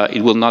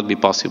 it will not be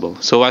possible.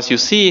 So as you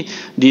see,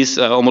 this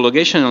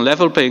homologation and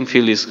level playing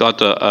field has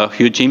got a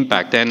huge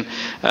impact. And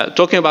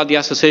talking about the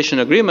association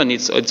agreement,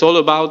 it's all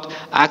about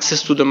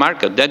access to the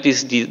market. That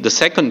is the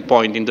second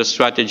point in the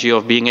strategy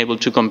of being able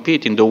to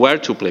compete in the where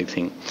to play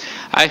thing.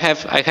 I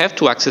have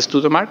to access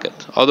to the market.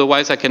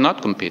 Otherwise, I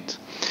cannot compete.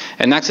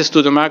 And access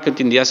to the market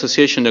in the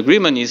association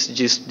agreement is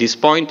just this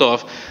point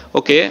of,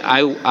 okay,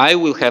 I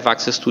will have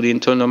access to the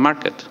internal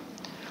market.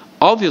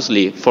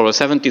 Obviously, for a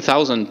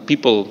 70,000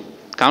 people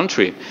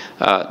country,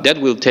 that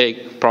will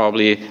take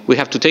probably, we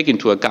have to take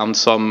into account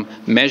some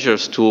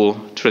measures to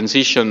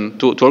transition,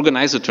 to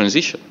organize the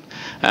transition.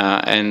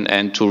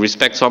 And to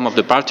respect some of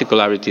the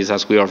particularities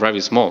as we are very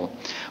small.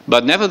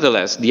 But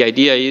nevertheless, the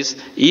idea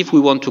is if we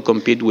want to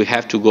compete, we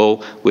have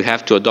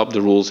to adopt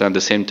the rules, and at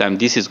the same time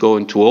this is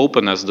going to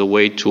open us the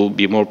way to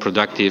be more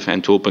productive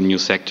and to open new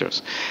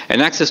sectors.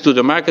 And access to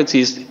the markets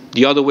is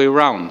the other way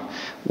around.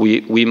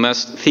 We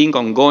must think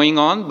on going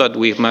on, but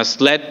we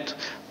must let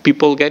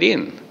people get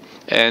in.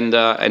 And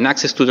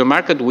access to the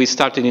market, we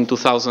started in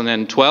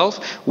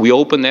 2012. We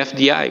opened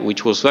FDI,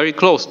 which was very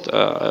closed.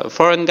 A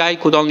foreign guy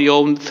could only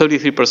own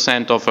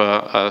 33% of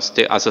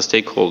as a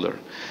stakeholder.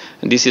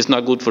 And this is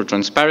not good for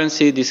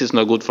transparency. This is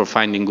not good for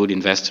finding good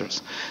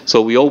investors.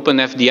 So we opened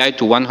FDI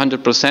to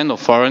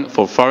 100%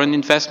 for foreign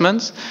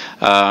investments.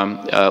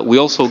 We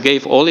also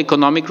gave all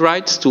economic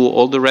rights to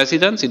all the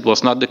residents. It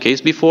was not the case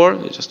before.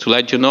 Just to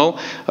let you know,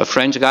 a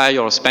French guy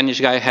or a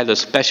Spanish guy had a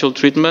special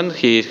treatment.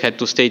 He had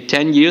to stay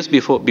 10 years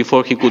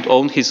before he could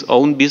own his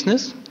own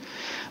business.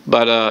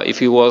 But if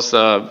he was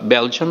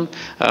Belgian,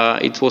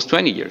 it was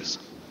 20 years.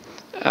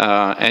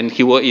 And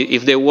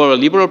if they were a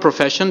liberal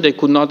profession, they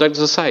could not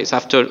exercise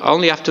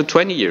only after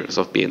 20 years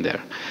of being there.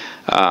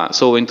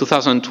 So in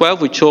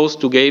 2012, we chose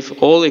to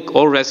give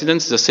all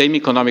residents the same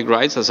economic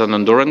rights as an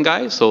Andorran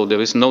guy. So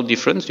there is no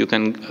difference. You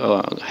can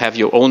have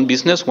your own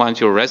business once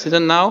you're a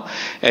resident now,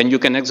 and you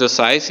can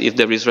exercise if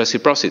there is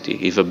reciprocity.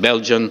 If a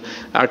Belgian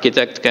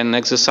architect can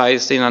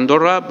exercise in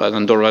Andorra, but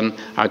an Andorran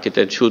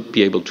architect should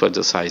be able to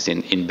exercise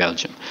in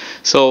Belgium.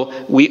 So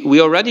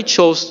we already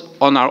chose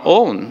on our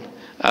own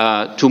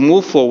to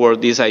move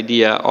forward this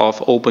idea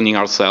of opening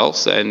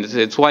ourselves, and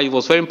that's why it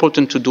was very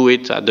important to do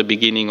it at the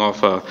beginning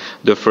of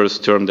the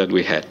first term that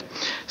we had.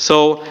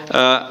 So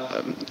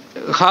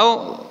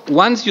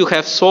once you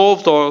have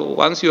solved, or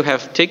once you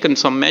have taken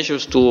some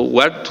measures to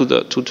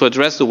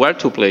address the where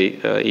to play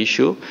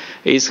issue,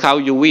 is how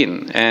you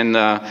win. And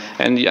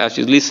as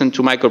you listen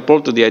to Michael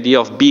Porter, the idea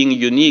of being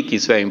unique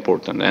is very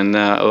important, and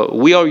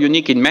we are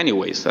unique in many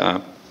ways.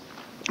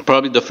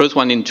 Probably the first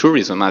one in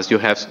tourism, as you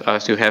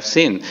have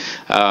seen.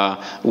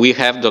 We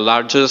have the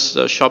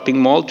largest shopping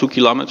mall, 2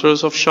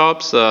 kilometers of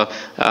shops. We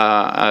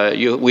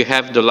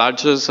have the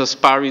largest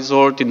spa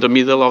resort in the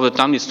middle of the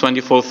town. It's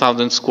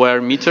 24,000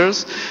 square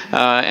meters.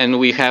 And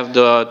we have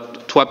the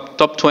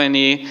top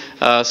 20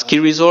 ski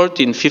resort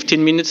in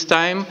 15 minutes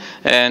time,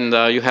 and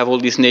you have all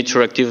these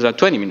nature activities at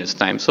 20 minutes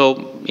time.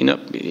 So,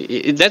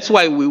 that's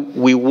why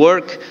we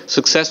work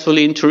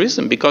successfully in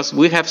tourism, because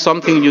we have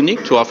something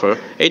unique to offer.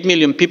 8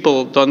 million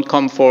people don't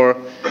come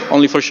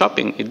only for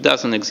shopping. It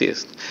doesn't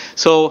exist.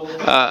 So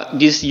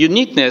this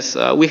uniqueness,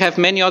 we have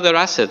many other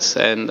assets,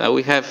 and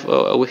we have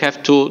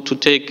to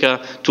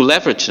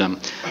leverage them.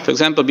 For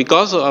example,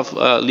 because of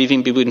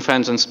living between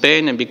France and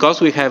Spain, and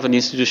because we have an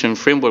institution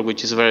framework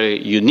which is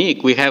very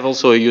unique, we have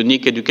also a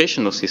unique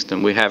educational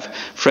system. We have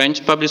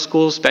French public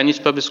school,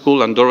 Spanish public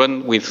school,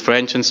 Andorran with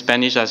French and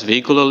Spanish as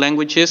vehicular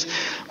languages.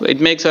 It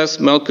makes us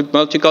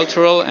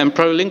multicultural and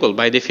plurilingual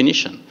by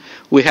definition.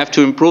 We have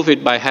to improve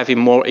it by having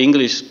more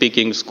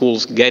English-speaking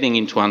schools getting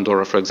into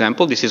Andorra, for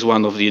example. This is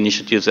one of the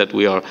initiatives that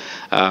we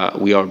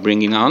are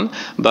bringing on.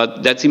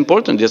 But that's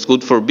important. It's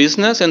good for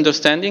business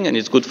understanding, and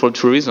it's good for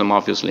tourism,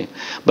 obviously.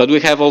 But we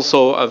have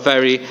also a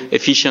very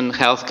efficient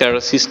healthcare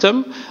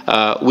system.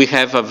 We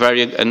have a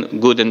very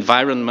good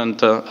environment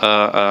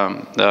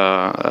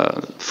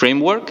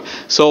framework.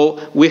 So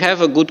we have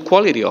a good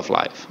quality of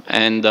life.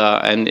 And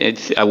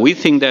we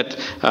think that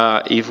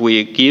if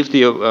we give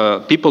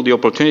the people the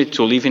opportunity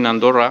to live in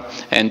Andorra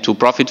and to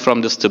profit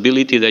from the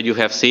stability that you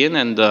have seen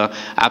and the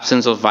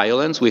absence of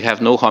violence, we have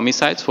no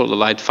homicides for the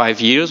last 5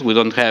 years. We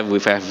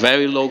have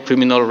very low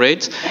criminal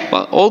rates.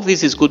 Well, all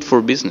this is good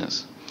for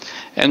business.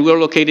 And we're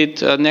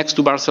located next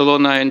to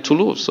Barcelona and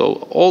Toulouse.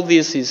 So all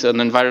this is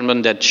an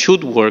environment that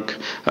should work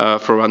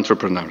for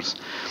entrepreneurs.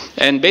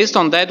 And based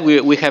on that,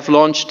 we have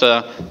launched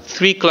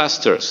 3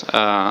 clusters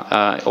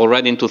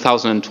already in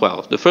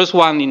 2012. The first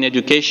one in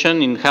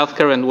education, in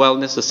healthcare and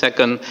wellness, the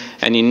second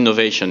and in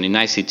innovation, in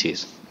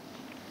ICTs.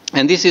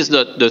 And this is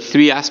the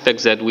 3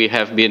 aspects that we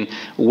have been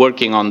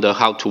working on the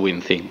how to win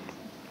thing.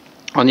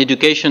 On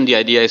education, the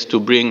idea is to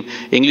bring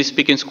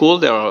English-speaking schools.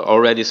 There are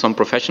already some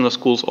professional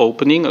schools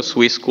opening, a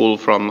Swiss school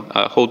from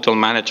hotel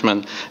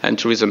management and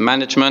tourism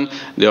management.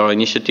 There are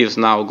initiatives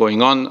now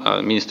going on.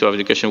 Minister of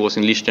Education was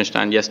in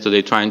Liechtenstein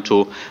yesterday trying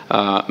to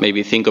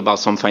maybe think about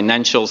some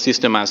financial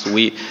system, as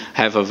we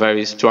have a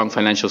very strong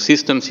financial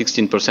system,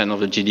 16% of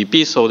the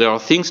GDP, so there are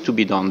things to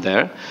be done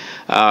there.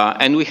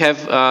 And we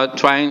have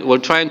we're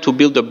trying to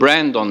build a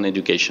brand on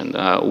education.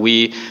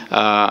 We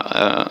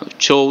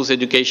chose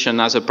education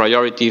as a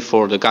priority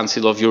for the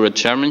Council of Europe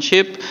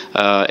chairmanship,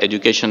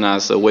 education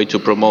as a way to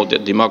promote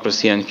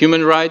democracy and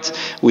human rights.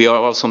 We are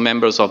also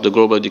members of the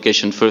Global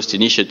Education First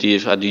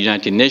initiative at the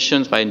United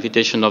Nations by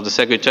invitation of the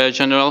Secretary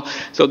General.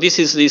 So this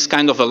is this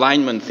kind of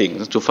alignment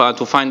thing, to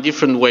find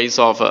different ways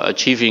of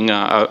achieving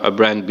a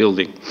brand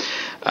building.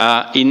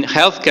 In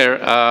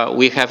healthcare,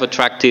 we have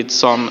attracted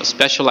some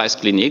specialized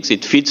clinics.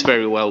 It fits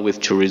very well with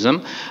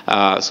tourism.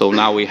 So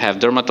now we have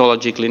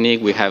dermatology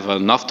clinic, we have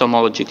an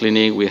ophthalmology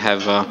clinic, we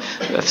have an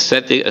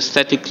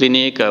aesthetic clinic.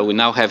 We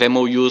now have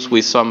MOUs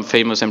with some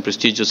famous and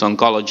prestigious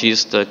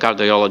oncologists,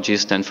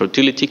 cardiologists, and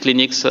fertility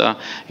clinics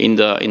in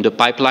the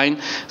pipeline.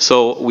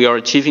 So we are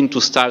achieving to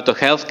start a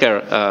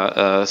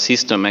healthcare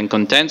system and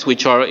contents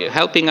which are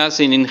helping us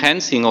in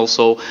enhancing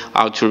also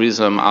our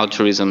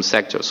tourism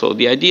sector. So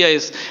the idea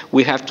is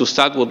we have to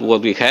start with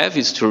what we have,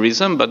 is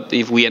tourism, but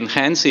if we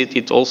enhance it,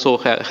 it also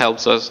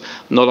helps us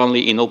not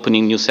only in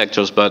opening new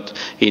sectors, but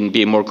in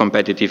being more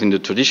competitive in the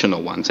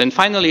traditional ones. And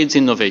finally, it's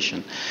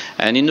innovation.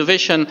 And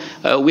innovation,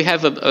 we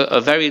have a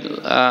very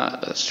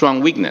strong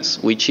weakness,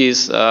 which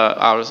is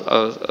our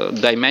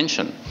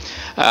dimension.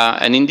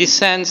 And in this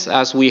sense,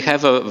 as we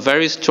have a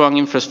very strong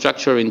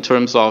infrastructure in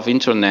terms of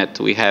internet,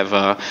 we have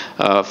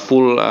a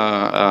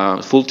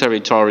full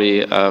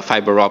territory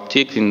fiber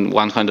optic in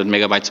 100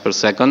 megabytes per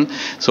second.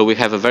 So we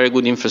have a very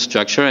good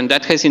infrastructure, and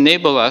that has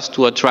enabled us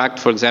to attract,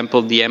 for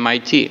example, the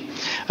MIT.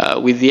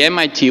 With the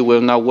MIT,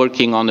 we're now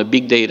working on a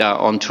big data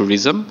on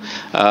tourism.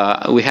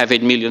 We have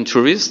 8 million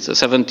tourists,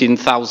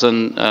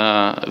 17,000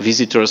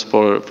 visitors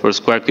per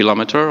square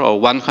kilometer, or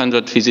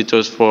 100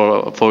 visitors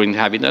for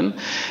inhabitant.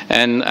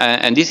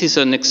 And this is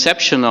an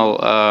exceptional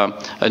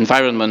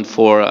environment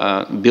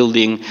for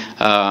building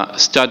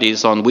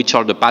studies on which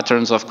are the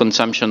patterns of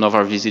consumption of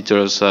our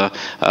visitors,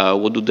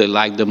 what do they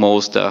like the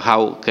most,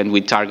 how can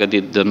we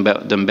target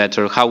them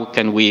better, how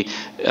can we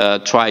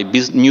try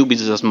new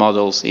business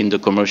models in the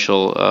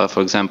commercial,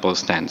 for example,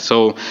 stand.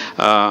 So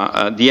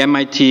the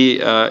MIT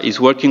is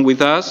working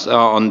with us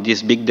on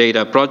this big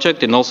data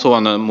project and also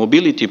on a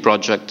mobility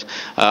project,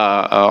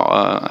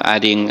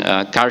 adding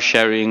car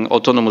sharing,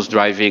 autonomous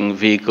driving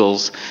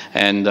vehicles,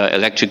 and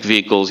electric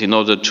vehicles in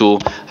order to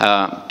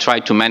try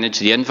to manage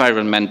the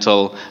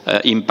environmental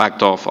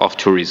impact of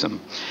tourism.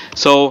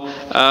 So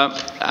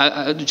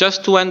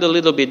just to end a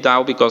little bit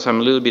now, because I'm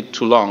a little bit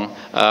too long,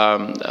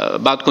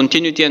 about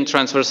continuity and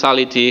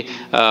transversality,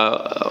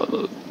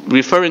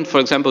 referring, for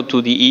example,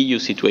 to the EU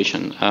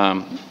situation.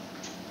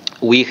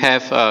 We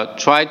have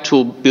tried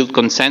to build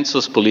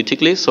consensus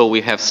politically, so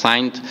we have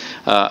signed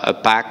a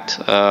pact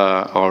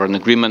or an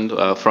agreement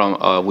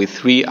with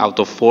 3 out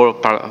of 4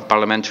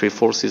 parliamentary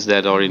forces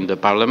that are in the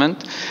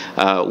parliament.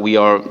 We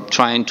are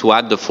trying to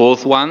add the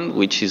 4th one,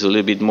 which is a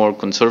little bit more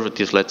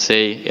conservative, let's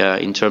say,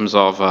 in terms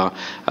of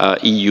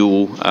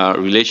EU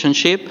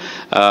relationship.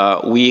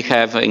 We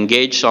have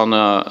engaged on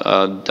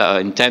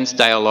an intense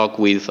dialogue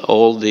with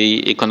all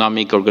the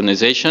economic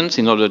organizations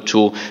in order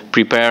to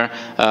prepare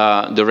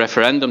the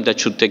referendum that that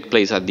should take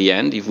place at the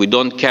end. If we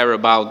don't care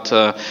about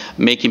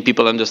making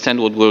people understand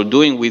what we're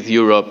doing with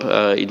Europe,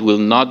 it will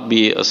not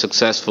be a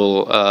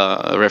successful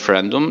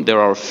referendum.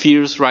 There are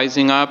fears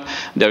rising up.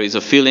 There is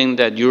a feeling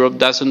that Europe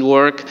doesn't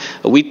work.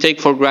 We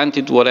take for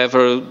granted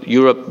whatever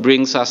Europe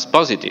brings us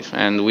positive,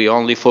 and we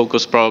only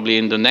focus probably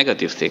in the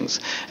negative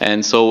things.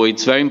 And so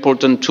it's very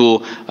important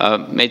to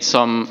make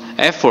some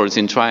efforts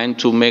in trying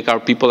to make our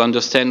people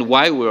understand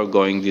why we are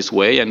going this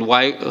way and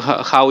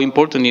how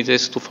important it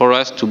is for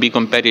us to be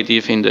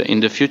competitive in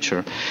the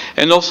future.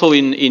 And also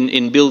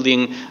in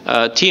building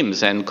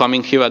teams. And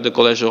coming here at the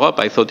Collège Europe,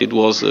 I thought it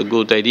was a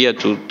good idea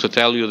to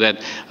tell you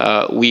that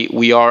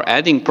we are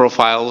adding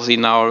profiles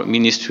in our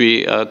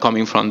ministry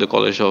coming from the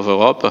Collège of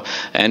Europe,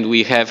 and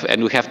we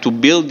have to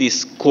build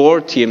this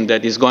core team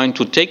that is going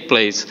to take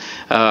place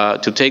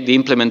to take the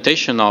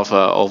implementation of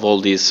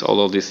all these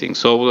things.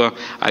 So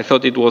I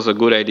thought it was a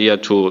good idea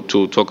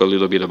to talk a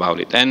little bit about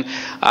it. And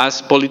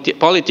as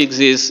politics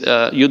is,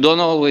 you don't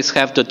always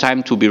have the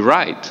time to be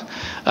right.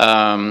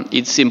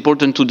 It's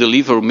important to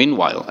deliver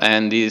meanwhile,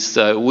 and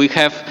we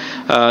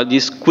have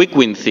this quick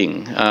win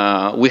thing.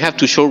 We have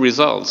to show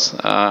results,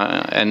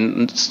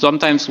 and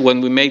sometimes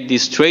when we make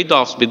these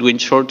trade-offs between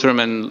short-term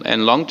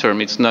and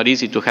long-term, it's not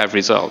easy to have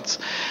results.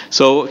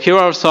 So here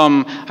are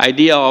some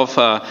idea of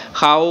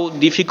how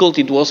difficult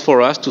it was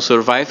for us to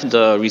survive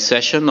the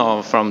recession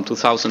from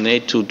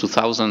 2008 to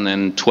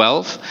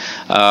 2012.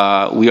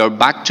 We are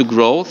back to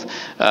growth.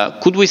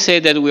 Could we say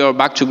that we are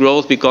back to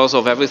growth because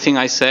of everything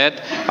I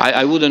said?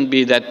 I wouldn't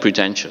be that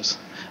pretentious,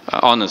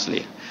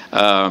 honestly.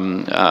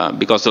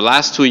 Because the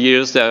last 2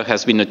 years there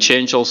has been a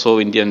change also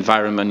in the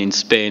environment in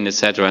Spain,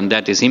 etc., and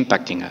that is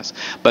impacting us.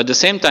 But at the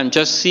same time,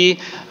 just see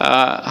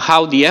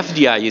how the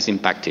FDI is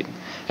impacted.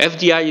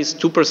 FDI is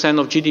 2%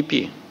 of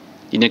GDP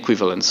in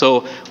equivalent.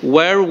 So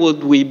where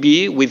would we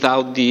be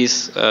without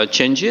these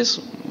changes?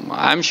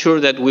 I'm sure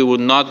that we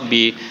would not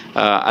be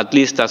at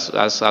least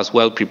as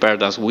well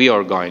prepared as we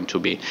are going to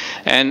be.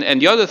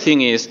 And the other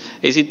thing is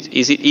it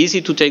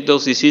easy to take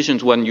those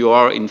decisions when you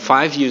are in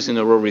 5 years in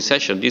a row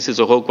recession? This is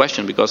a whole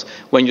question, because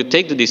when you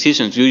take the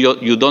decisions,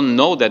 you don't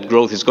know that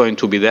growth is going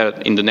to be there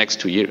in the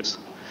next 2 years.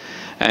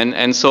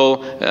 And so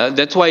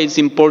that's why it's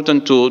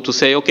important to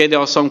say, okay, there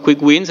are some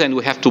quick wins and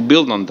we have to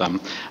build on them.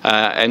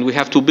 And we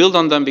have to build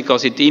on them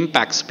because it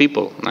impacts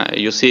people.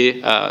 You see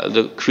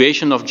the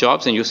creation of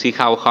jobs, and you see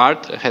how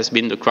hard has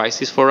been the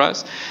crisis for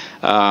us.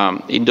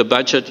 In the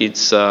budget,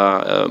 it's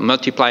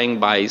multiplying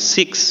by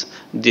 6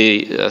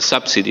 the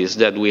subsidies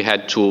that we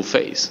had to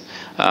face.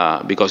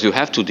 Because you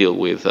have to deal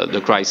with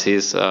the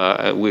crisis.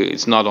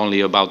 It's not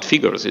only about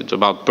figures, it's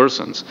about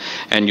persons.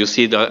 And you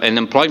see the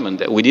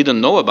unemployment. We didn't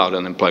know about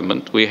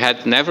unemployment. We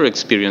had never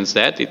experienced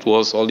that. It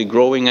was only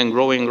growing and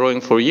growing and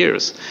growing for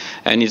years.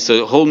 And it's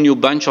a whole new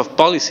bunch of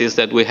policies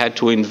that we had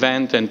to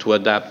invent and to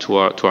adapt to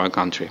our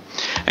country.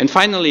 And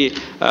finally,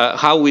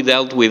 how we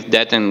dealt with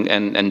debt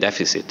and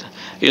deficit.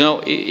 You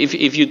know,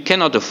 if you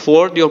cannot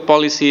afford your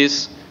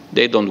policies,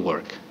 they don't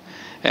work.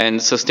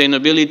 And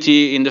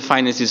sustainability in the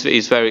finances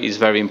is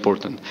very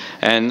important.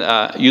 And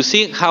you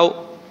see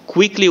how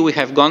quickly we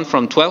have gone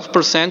from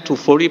 12% to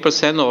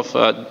 40%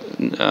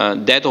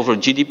 of debt over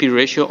GDP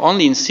ratio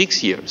only in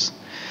 6 years.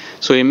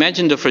 So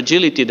imagine the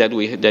fragility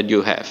that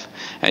you have,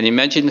 and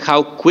imagine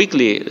how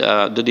quickly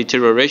the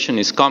deterioration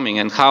is coming,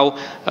 and how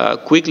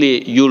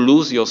quickly you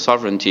lose your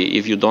sovereignty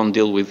if you don't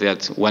deal with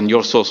that when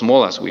you're so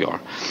small as we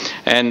are.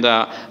 And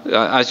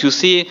as you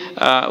see,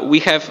 we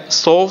have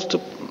solved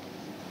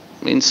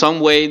in some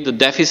way the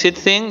deficit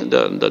thing,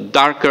 the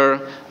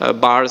darker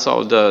bars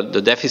of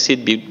the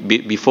deficit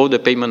before the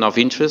payment of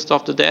interest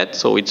of the debt.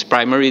 So it's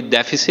primary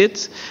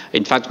deficits.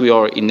 In fact, we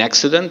are in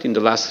excedent in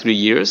the last 3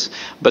 years.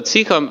 But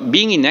see how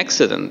being in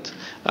excedent,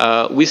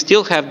 we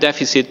still have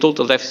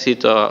total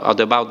deficit at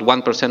about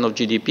 1% of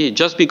GDP,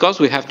 just because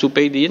we have to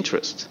pay the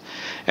interest.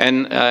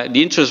 And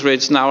the interest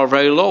rates now are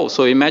very low.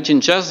 So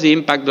imagine just the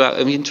impact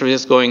of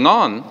interest going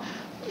on.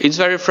 It's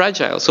very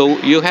fragile. So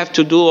you have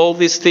to do all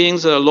these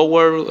things,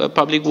 lower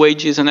public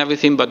wages and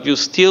everything, but you're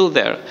still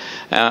there.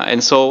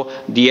 And so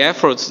the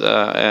efforts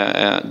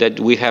that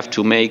we have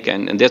to make,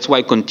 and that's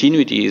why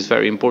continuity is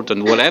very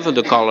important. Whatever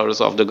the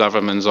colors of the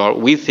governments are,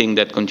 we think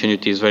that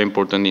continuity is very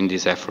important in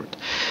this effort.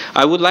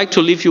 I would like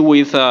to leave you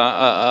with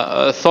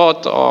a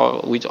thought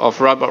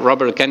of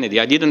Robert Kennedy.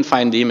 I didn't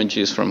find the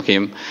images from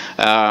him,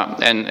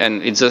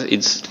 and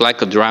it's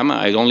like a drama.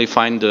 I only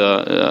find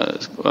the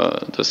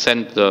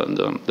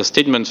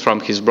statement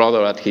from his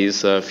brother at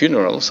his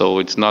funeral, so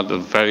it's not a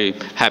very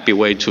happy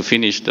way to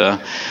finish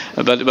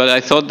but I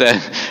thought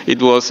that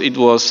it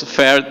was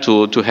fair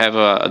to have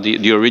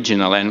the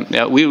original, and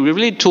we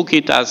really took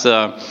it as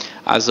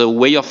a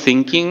way of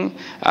thinking,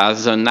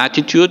 as an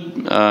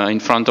attitude in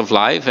front of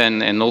life,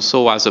 and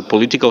also as a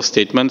political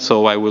statement.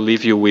 So I will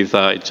leave you with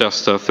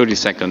just 30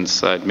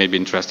 seconds. It may be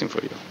interesting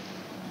for you.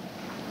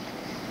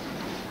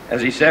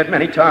 As he said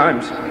many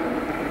times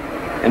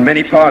in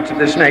many parts of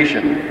this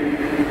nation,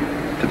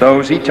 to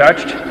those he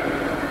touched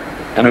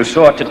and who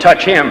sought to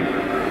touch him,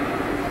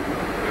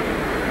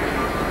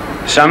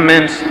 Some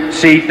men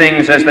see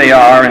things as they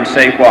are and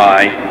say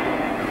why.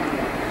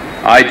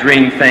 I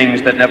dream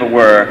things that never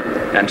were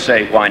and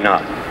say why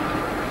not.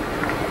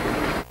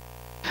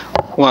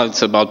 Well,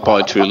 it's about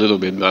poetry a little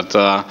bit, but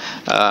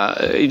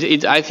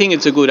I think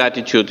it's a good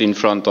attitude in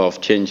front of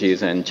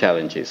changes and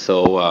challenges.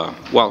 So,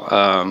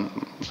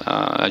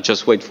 I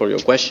just wait for your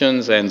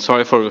questions, and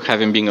sorry for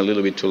having been a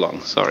little bit too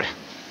long. Sorry.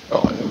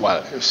 Oh,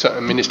 well,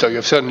 Minister, you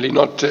have certainly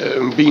not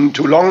been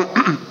too long.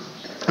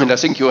 And I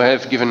think you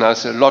have given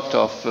us a lot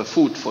of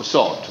food for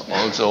thought,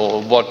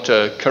 also what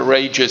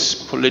courageous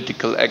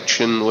political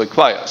action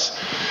requires.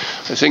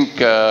 I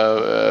think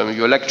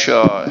your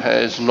lecture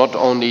has not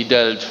only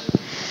dealt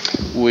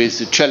with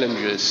the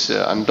challenges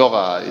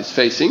Andorra is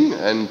facing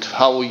and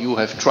how you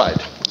have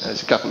tried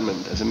as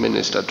government, as a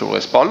minister, to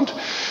respond,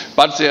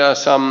 but there are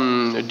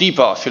some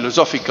deeper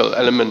philosophical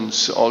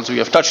elements also you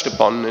have touched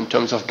upon in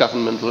terms of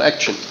governmental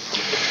action.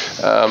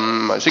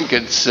 I think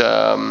it's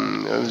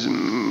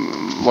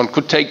one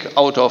could take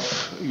out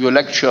of your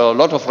lecture a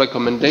lot of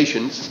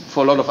recommendations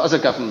for a lot of other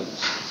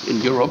governments in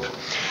Europe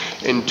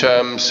in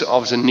terms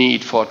of the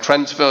need for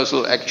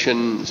transversal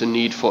action, the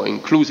need for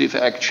inclusive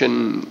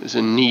action,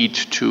 the need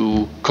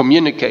to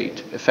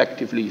communicate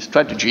effectively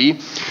strategy.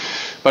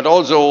 But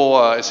also,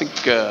 I think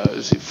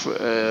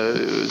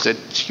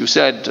that you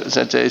said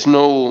that there is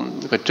no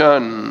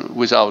return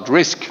without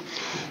risk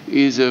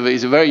is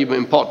a very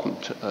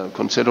important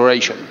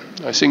consideration.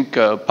 I think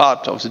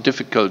part of the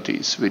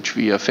difficulties which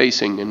we are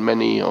facing in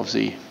many of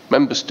the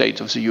member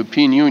states of the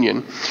European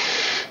Union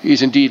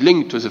is indeed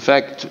linked to the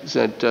fact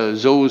that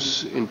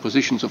those in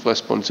positions of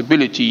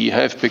responsibility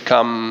have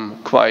become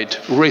quite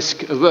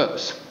risk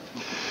averse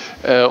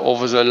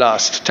over the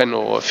last 10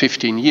 or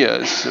 15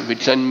 years,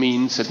 which then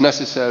means that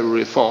necessary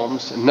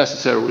reforms and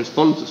necessary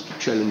responses to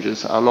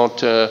challenges are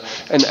not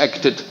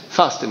enacted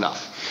fast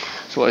enough.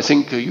 So I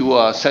think you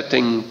are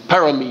setting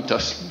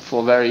parameters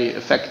for very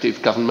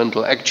effective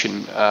governmental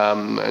action,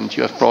 and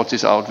you have brought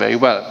this out very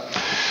well.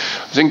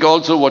 I think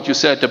also what you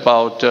said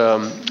about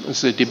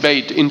the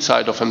debate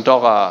inside of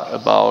Andorra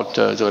about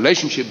the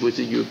relationship with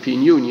the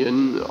European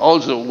Union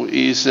also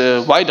is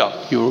a wider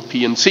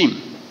European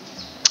theme.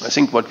 I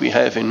think what we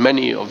have in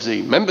many of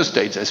the member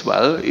states as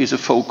well is a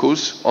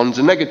focus on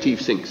the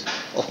negative things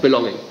of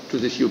belonging to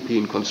this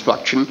European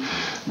construction,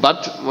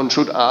 but one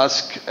should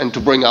ask, and to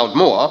bring out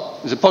more,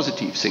 the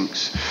positive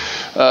things.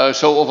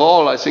 So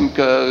overall, I think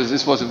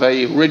this was a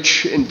very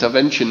rich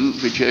intervention,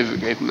 which you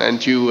have given,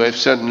 and you have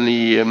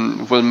certainly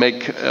will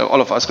make all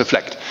of us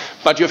reflect.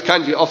 But you have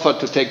kindly offered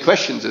to take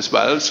questions as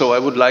well, so I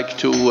would like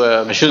to...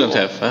 I shouldn't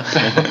have. Huh?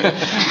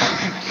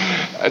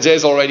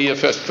 There's already a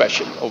first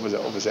question over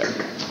there.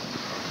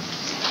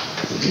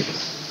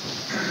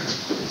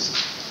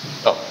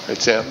 Oh,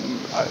 it's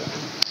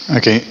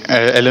Okay.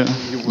 Hello.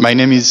 My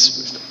name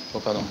is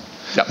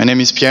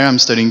Pierre. I'm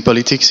studying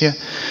politics here.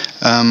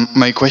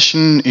 My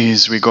question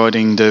is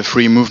regarding the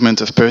free movement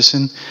of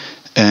person,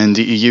 and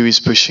the EU is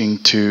pushing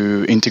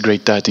to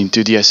integrate that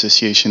into the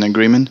association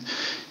agreement.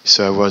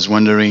 So I was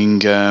wondering,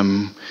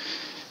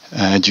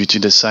 due to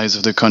the size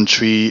of the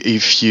country,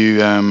 if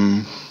you,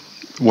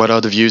 what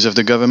are the views of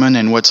the government,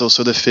 and what's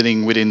also the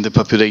feeling within the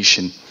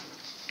population?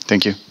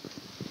 Thank you.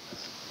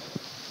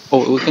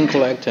 Oh, we can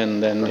collect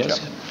and then yes.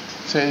 Yeah.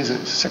 There is a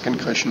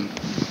second question.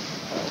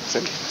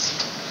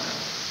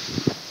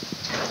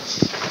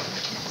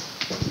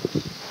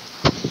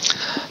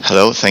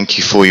 Hello, thank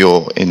you for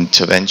your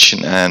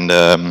intervention. And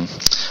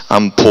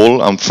I'm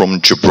Paul. I'm from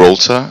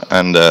Gibraltar.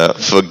 And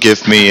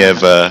forgive me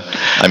if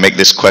I make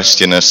this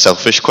question a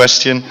selfish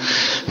question,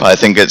 but I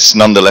think it's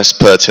nonetheless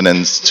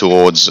pertinent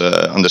towards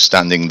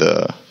understanding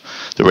the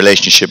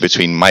relationship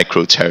between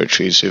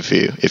micro-territories, if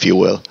you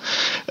will.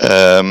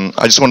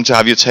 I just wanted to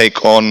have your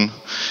take on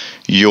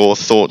your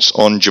thoughts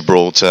on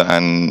Gibraltar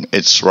and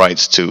its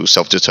rights to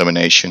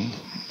self-determination,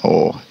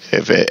 or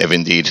if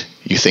indeed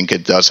you think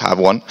it does have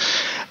one.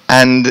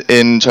 And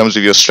in terms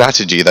of your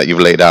strategy that you've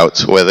laid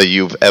out, whether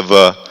you've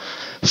ever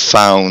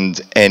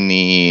found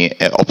any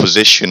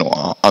opposition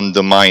or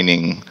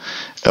undermining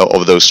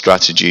of those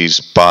strategies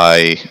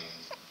by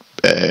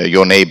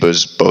your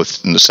neighbors,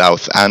 both in the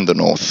south and the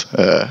north,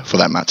 for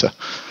that matter.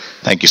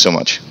 Thank you so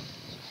much.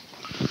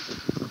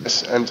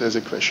 Yes, and there's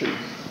a question.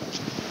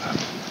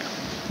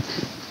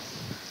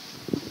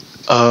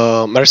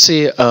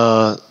 Merci.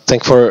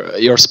 Thank for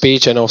your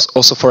speech and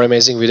also for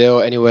amazing video.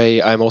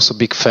 Anyway, I'm also a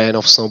big fan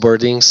of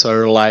snowboarding, so I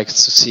really like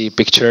to see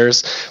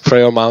pictures from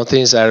your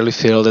mountains. I really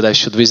feel that I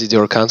should visit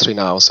your country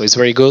now, so it's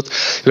very good.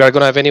 We are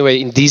gonna have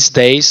anyway in these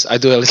days. I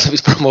do a little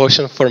bit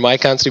promotion for my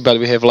country, but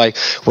we have like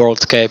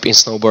World Cup in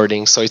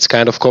snowboarding, so it's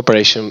kind of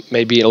cooperation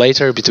maybe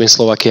later between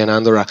Slovakia and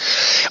Andorra.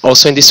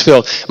 Also in this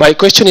field, my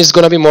question is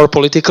gonna be more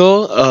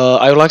political.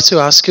 I would like to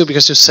ask you,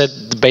 because you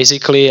said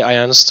basically I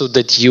understood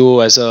that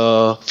you as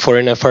a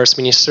foreign affairs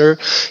minister,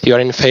 you are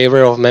in favor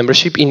of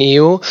membership in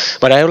EU,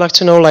 but I would like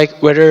to know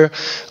like whether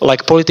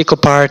like political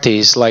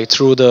parties like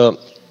through the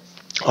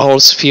whole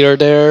sphere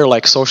there,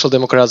 like social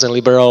democrats and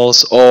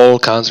liberals, all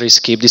countries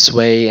keep this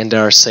way, and they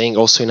are saying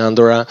also in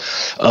Andorra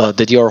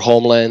that your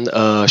homeland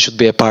should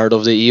be a part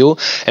of the EU.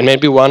 And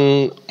maybe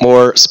one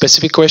more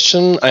specific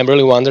question, I'm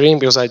really wondering,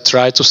 because I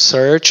tried to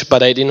search,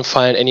 but I didn't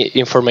find any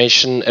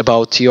information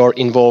about your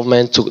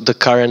involvement to the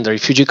current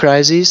refugee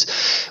crisis,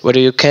 whether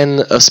you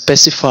can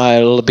specify a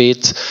little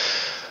bit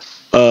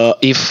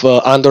if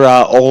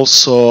Andorra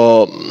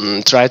also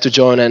tried to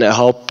join and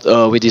help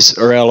with this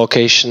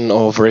reallocation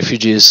of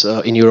refugees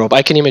in Europe.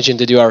 I can imagine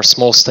that you are a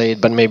small state,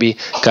 but maybe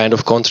kind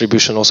of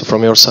contribution also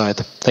from your side.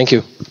 Thank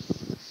you.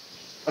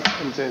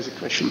 And there's a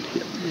question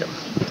here. Yeah.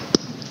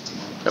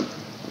 Yep.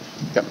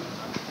 Yep.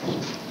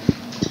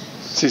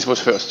 This was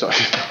first, sorry.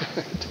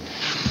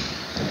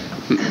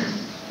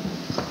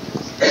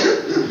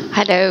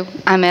 Hello,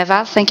 I'm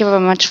Eva. Thank you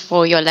very much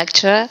for your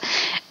lecture.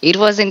 It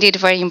was indeed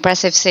very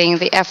impressive seeing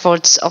the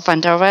efforts of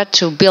Andorra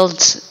to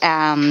build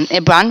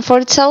a brand for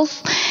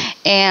itself.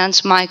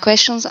 And my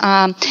questions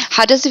are,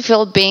 how does it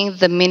feel being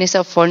the Minister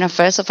of Foreign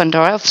Affairs of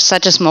Andorra, of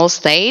such a small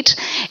state?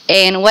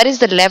 And what is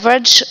the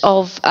leverage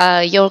of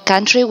your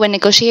country when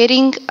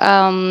negotiating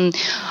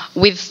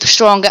with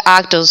stronger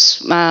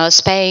actors,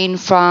 Spain,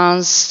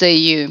 France, the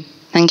EU?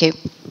 Thank you.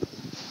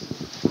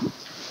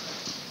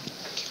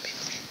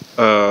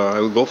 I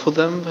will go for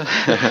them.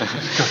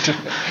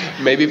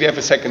 Maybe we have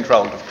a second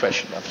round of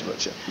questions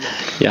afterwards.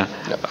 Yeah.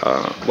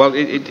 Well,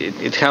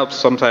 it helps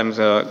sometimes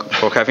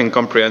for having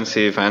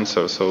comprehensive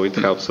answers, so it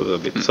helps a little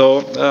bit. So,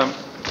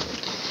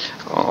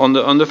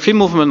 on the free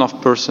movement of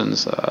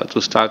persons,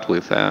 to start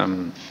with,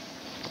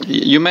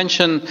 you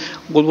mentioned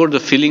what were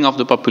the feeling of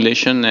the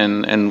population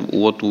and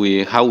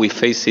how we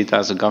face it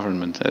as a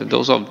government.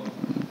 Those are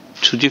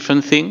two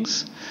different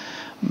things.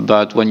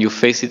 But when you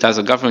face it as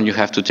a government, you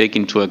have to take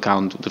into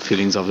account the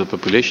feelings of the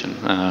population.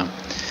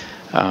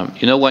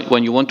 You know,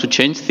 when you want to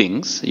change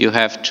things, you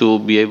have to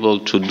be able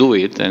to do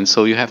it, and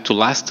so you have to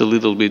last a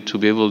little bit to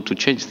be able to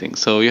change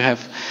things. So you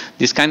have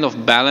this kind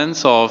of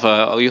balance of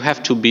you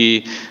have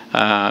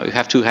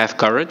to have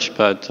courage,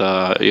 but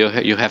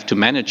you have to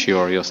manage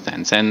your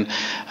stance. And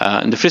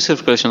in the free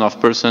circulation of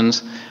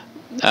persons,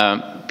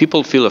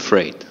 people feel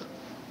afraid.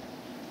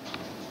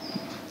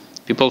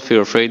 People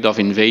feel afraid of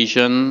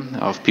invasion,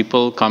 of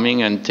people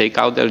coming and take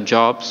out their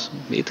jobs.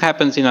 It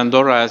happens in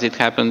Andorra as it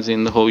happens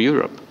in the whole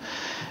Europe.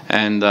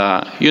 And,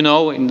 you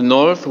know, in the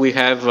north we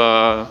have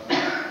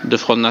the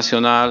Front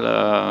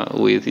National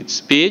with its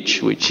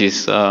speech, which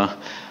is a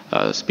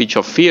speech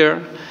of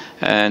fear.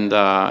 And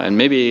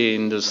maybe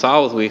in the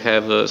south we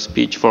have a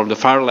speech for the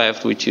far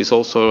left, which is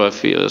also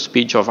a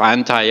speech of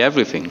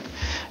anti-everything.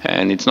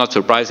 And it's not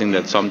surprising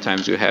that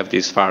sometimes you have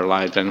this far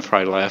right and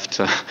far left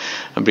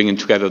bringing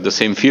together the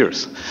same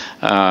fears.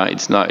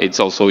 It's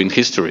also in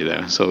history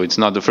there, so it's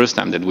not the first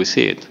time that we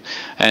see it.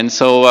 And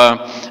so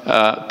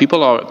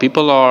people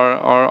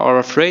are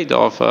afraid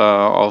of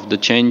the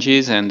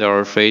changes, and they're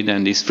afraid.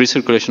 And this free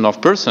circulation of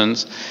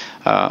persons,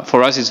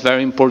 for us, is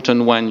very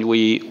important when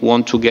we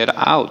want to get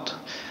out.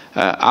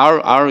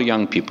 Our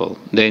young people,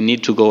 they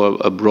need to go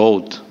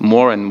abroad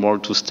more and more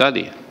to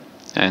study.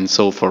 And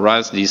so for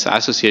us, this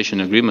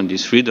association agreement,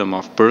 this freedom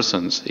of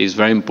persons, is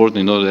very important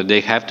in order that they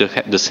have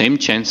the same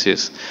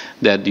chances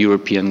that the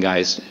European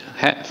guys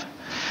have.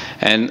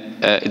 And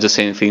it's the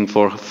same thing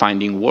for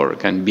finding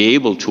work and be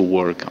able to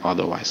work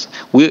otherwise.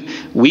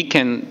 We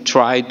can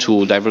try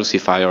to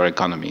diversify our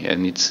economy,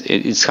 and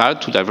it's hard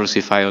to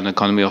diversify an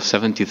economy of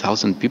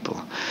 70,000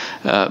 people.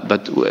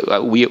 But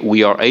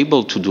we are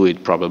able to do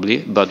it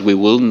probably, but we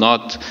will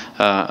not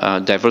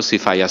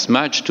diversify as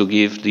much to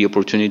give the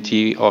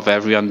opportunity of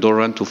every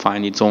Andorran to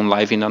find its own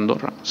life in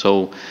Andorra.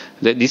 So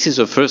this is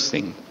the first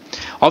thing.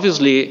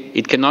 Obviously,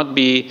 it cannot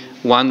be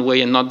one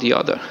way and not the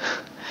other.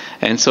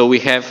 And so we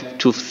have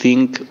to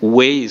think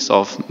ways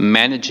of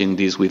managing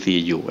this with the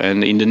EU.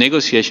 And in the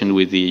negotiation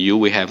with the EU,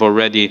 we have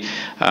already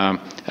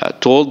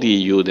told the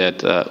EU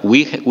that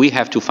we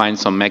have to find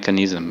some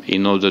mechanism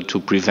in order to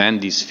prevent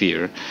this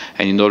fear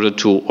and in order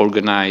to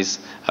organize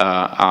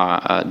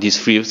this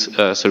free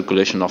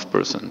circulation of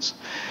persons.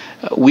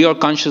 We are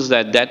conscious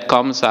that that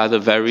comes at a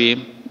very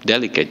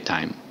delicate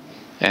time.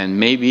 And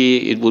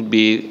maybe it would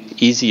be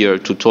easier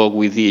to talk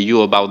with the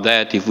EU about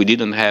that if we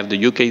didn't have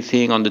the UK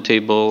thing on the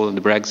table,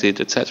 the Brexit,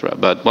 etc.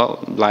 But,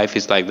 well, life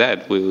is like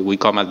that. We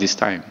come at this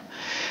time.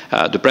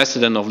 The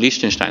president of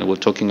Liechtenstein, we're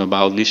talking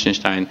about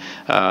Liechtenstein,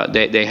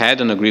 they had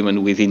an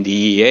agreement within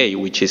the EEA,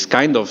 which is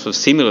kind of a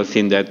similar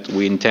thing that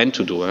we intend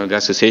to do, the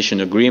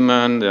association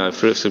agreement, the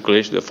free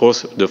circulation,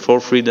 the four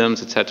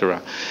freedoms,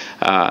 etc.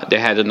 They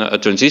had a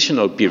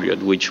transitional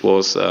period, which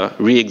was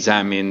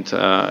re-examined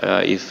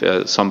if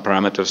some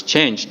parameters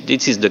changed.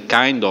 This is the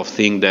kind of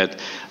thing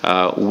that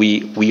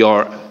we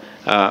are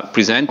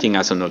presenting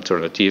as an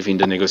alternative in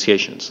the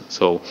negotiations.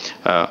 So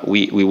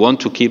we want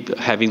to keep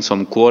having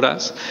some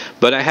quotas,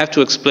 but I have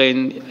to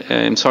explain,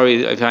 I'm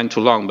sorry if I'm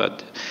too long,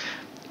 but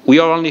we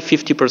are only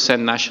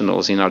 50%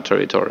 nationals in our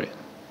territory.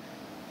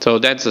 So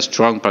that's a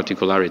strong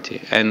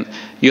particularity. And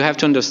you have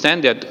to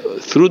understand that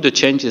through the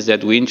changes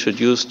that we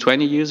introduced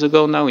 20 years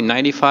ago now, in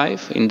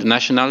 95, in the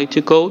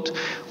nationality code,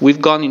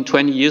 we've gone in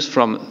 20 years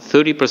from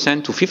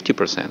 30% to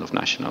 50% of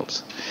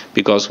nationals,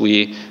 because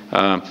we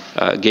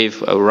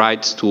gave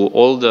rights to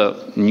all the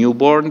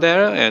newborn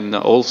there and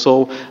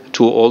also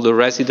to all the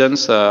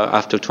residents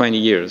after 20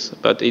 years.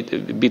 But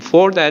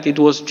before that, it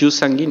was jus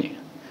sanguinis.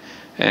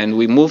 And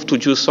we moved to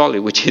jus soli,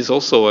 which is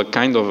also a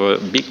kind of a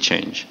big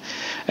change.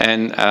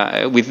 And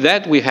with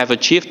that, we have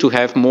achieved to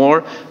have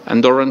more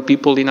Andorran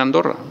people in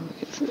Andorra,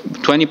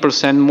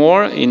 20%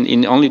 more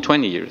in only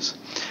 20 years.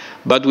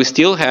 But we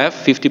still have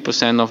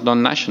 50% of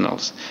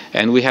non-nationals.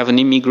 And we have an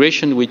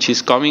immigration which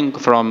is coming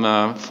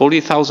from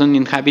 40,000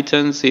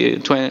 inhabitants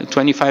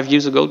 25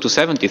 years ago to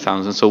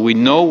 70,000. So we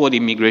know what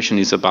immigration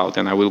is about,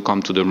 and I will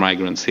come to the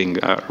migrant thing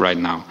right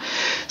now.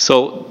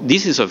 So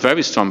this is a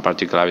very strong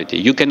particularity.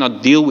 You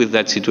cannot deal with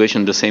that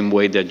situation the same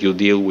way that you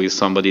deal with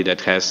somebody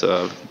that has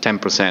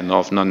 10%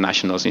 of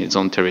non-nationals in its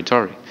own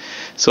territory.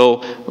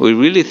 So we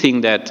really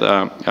think that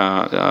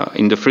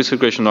in the free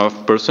circulation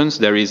of persons,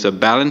 there is a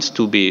balance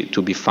to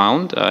be found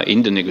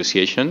in the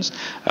negotiations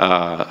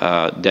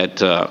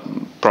that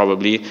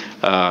probably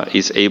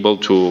is able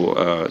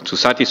to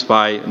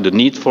satisfy the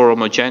need for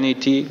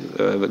homogeneity,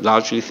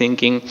 largely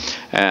thinking,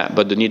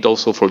 but the need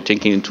also for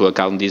taking into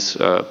account this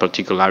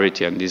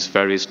particularity and this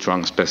very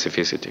strong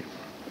specificity.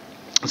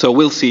 So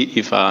we'll see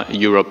if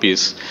Europe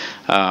is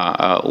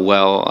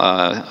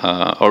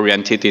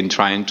oriented in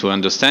trying to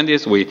understand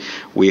this.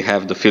 We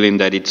have the feeling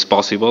that it's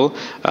possible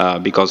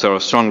because there are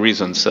strong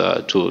reasons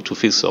to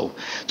feel so.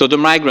 So the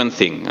migrant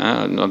thing,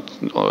 not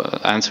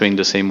answering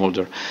the same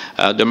order.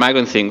 The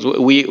migrant things,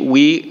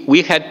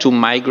 we had to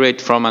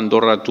migrate from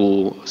Andorra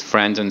to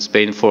France and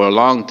Spain for a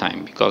long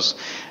time because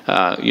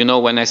you know,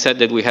 when I said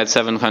that we had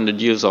 700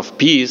 years of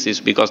peace,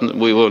 it's because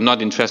we were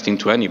not interesting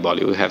to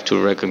anybody. We have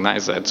to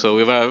recognize that. So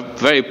we were a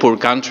very poor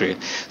country.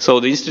 So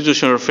the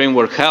institutional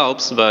framework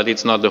helps, but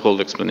it's not the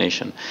whole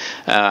explanation.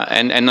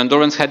 And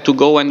Andorrans had to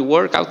go and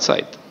work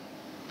outside.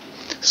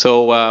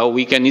 So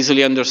we can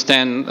easily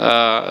understand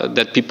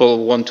that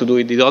people want to do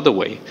it the other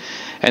way.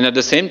 And at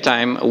the same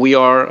time, we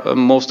are,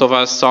 most of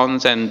us,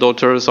 sons and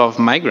daughters of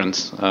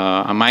migrants.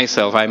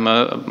 Myself,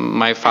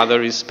 my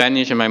father is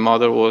Spanish and my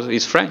mother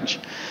is French.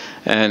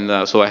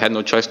 And so I had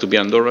no choice to be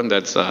Andorran.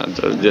 That's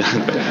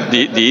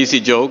the easy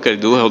joke I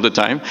do all the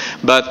time.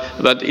 But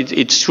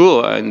it's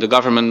true. In the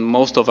government,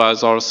 most of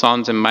us are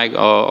sons and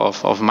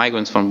of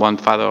migrants from one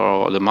father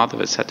or the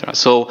mother, etc.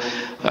 So,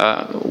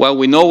 well,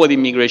 we know what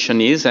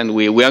immigration is, and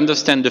we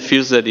understand the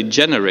fears that it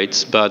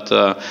generates. But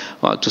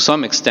to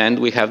some extent,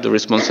 we have the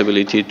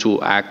responsibility to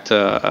act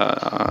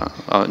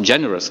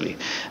generously.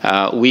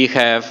 We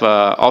have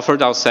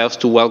offered ourselves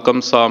to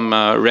welcome some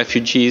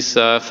refugees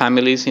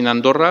families in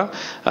Andorra.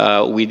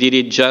 We did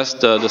it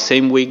just the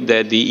same week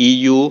that the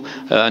EU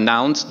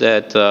announced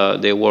that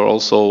they were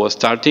also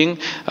starting.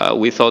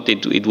 We thought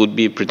it would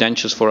be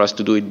pretentious for us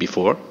to do it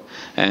before.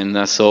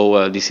 And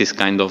so this is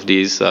kind of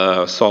this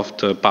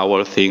soft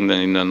power thing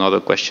in another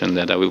question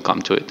that I will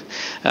come to it.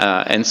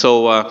 And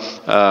so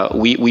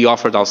we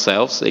offered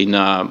ourselves in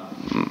a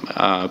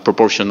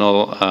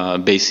proportional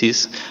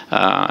basis,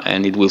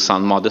 and it will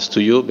sound modest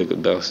to you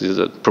because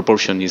the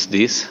proportion is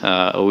this.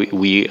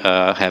 We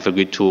have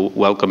agreed to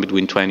welcome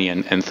between 20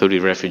 and 30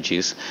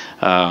 refugees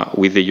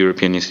with the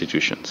European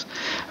institutions.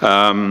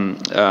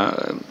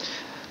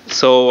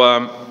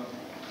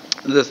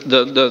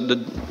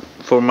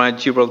 For my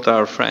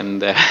Gibraltar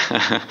friend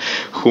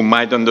who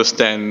might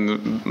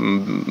understand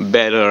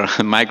better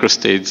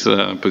microstates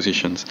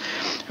positions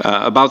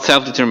about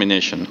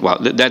self-determination, well,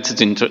 that's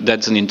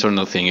an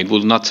internal thing. It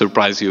will not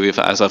surprise you if,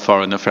 as a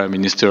foreign affairs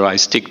minister, I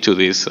stick to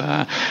this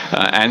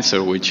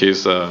answer, which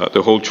is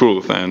the whole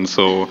truth. And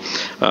so,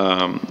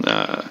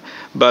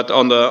 but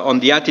on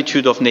the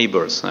attitude of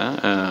neighbors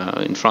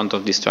in front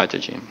of this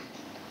strategy.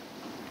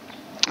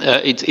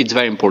 It's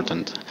very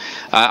important.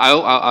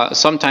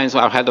 Sometimes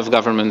our head of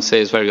government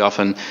says very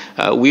often,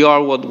 we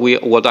are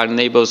what our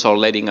neighbors are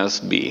letting us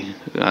be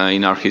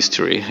in our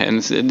history.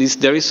 And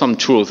there is some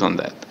truth on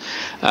that.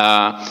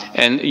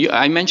 And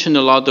I mentioned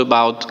a lot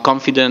about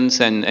confidence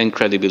and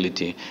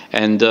credibility.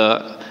 And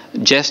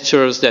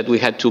gestures that we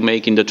had to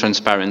make in the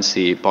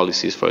transparency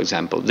policies, for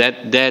example.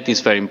 That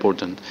is very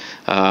important.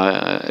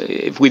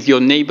 With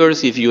your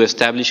neighbors, if you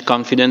establish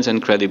confidence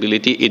and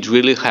credibility, it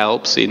really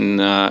helps in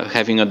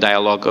having a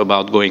dialogue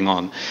about going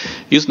on.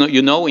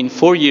 You know, in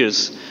 4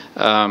 years,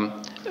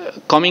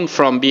 coming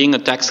from being a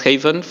tax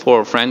haven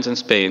for France and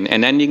Spain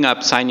and ending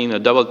up signing a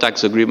double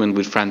tax agreement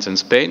with France and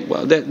Spain,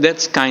 well,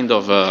 that's kind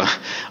of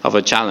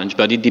a challenge.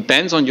 But it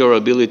depends on your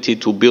ability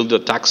to build a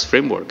tax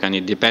framework, and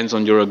it depends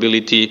on your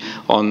ability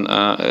on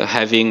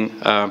having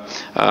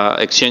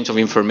exchange of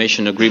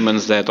information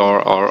agreements that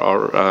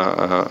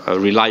are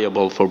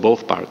reliable for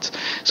both parts.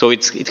 So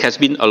it has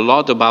been a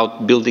lot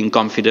about building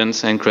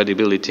confidence and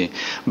credibility.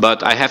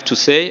 But I have to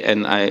say,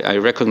 and I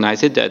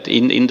recognize it, that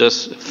in the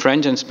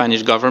French and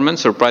Spanish government,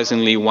 surprisingly,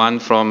 surprisingly, one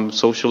from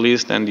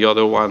socialist and the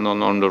other one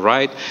on the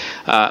right.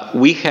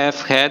 We have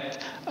had,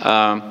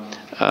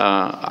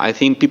 I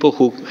think, people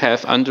who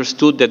have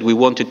understood that we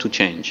wanted to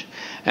change.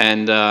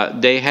 And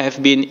they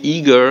have been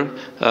eager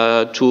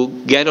to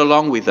get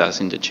along with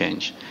us in the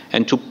change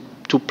and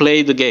to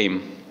play the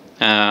game.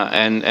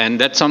 And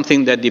that's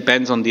something that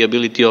depends on the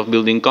ability of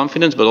building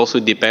confidence, but also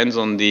depends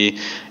on the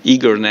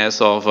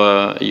eagerness of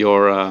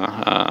your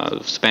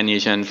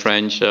Spanish and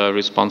French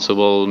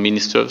responsible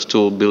ministers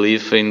to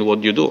believe in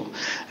what you do.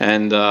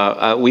 And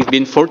we've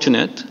been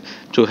fortunate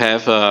to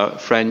have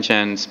French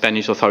and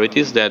Spanish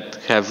authorities that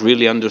have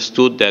really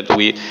understood that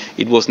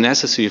it was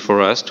necessary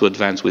for us to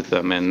advance with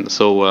them. And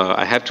so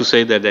I have to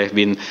say that they've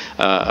been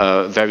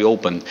very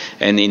open.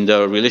 And in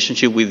the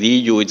relationship with the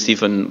EU, it's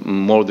even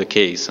more the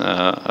case.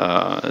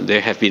 They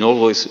have been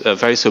always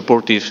very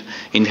supportive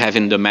in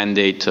having the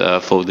mandate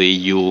for the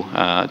EU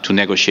to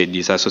negotiate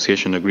this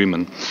association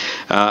agreement.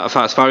 As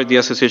far as the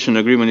association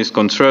agreement is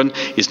concerned,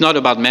 it's not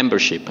about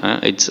membership.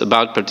 It's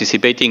about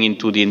participating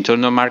into the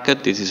internal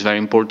market. This is very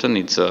important.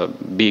 It's a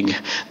big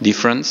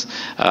difference.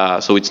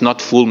 So it's not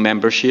full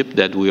membership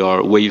that we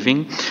are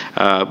waiving,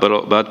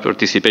 but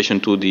participation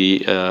to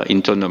the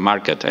internal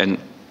market. And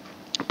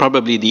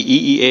probably the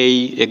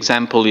EEA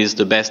example is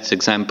the best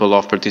example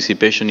of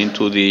participation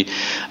into the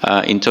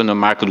internal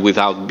market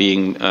without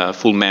being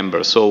full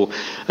member. So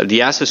the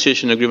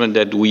association agreement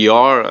that we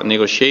are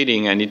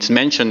negotiating, and it's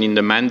mentioned in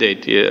the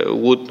mandate,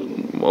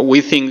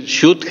 we think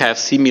should have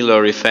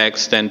similar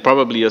effects than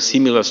probably a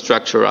similar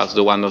structure as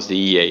the one of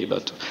the EEA.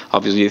 But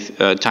obviously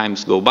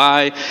times go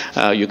by,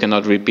 you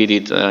cannot repeat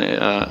it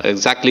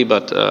exactly,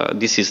 but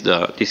this is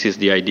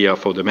the idea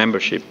for the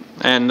membership.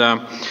 And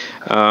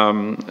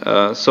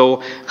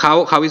so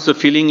how is the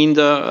feeling in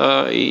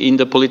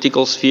the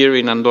political sphere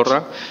in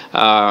Andorra?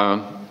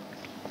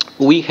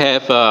 We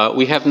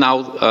have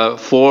now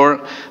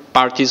 4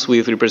 parties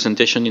with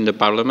representation in the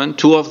parliament.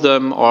 2 of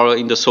them are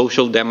in the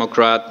social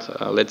democrat,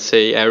 let's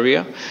say,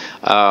 area.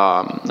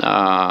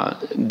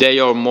 They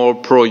are more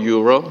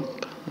pro-Euro.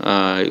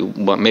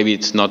 Well, maybe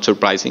it's not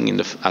surprising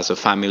as a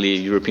family,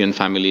 European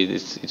family,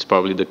 it's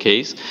probably the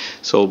case.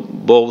 So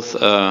both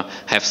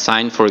have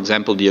signed, for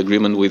example, the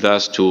agreement with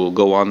us to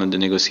go on in the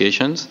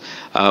negotiations.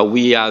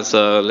 We as,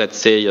 let's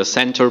say, a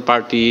center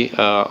party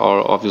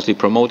are obviously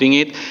promoting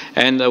it.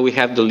 And we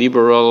have the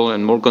liberal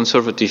and more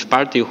conservative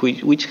party,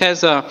 which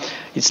has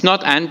it's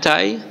not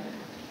anti,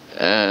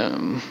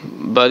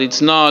 but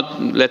it's not,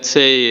 let's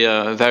say,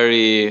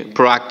 very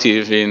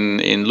proactive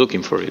in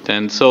looking for it.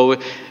 And so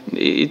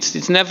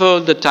it's never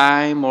the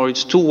time, or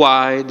it's too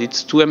wide,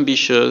 it's too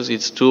ambitious,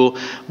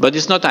 but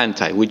it's not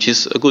anti, which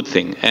is a good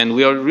thing. And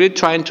we are really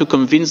trying to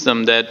convince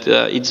them that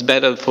it's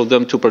better for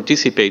them to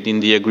participate in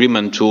the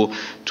agreement to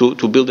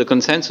build a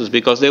consensus,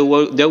 because they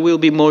will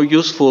be more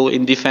useful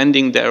in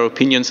defending their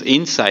opinions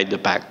inside the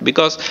pact.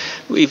 Because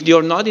if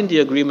you're not in the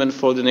agreement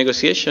for the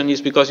negotiation,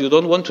 it's because you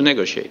don't want to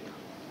negotiate.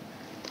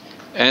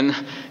 And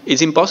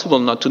it's impossible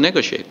not to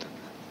negotiate.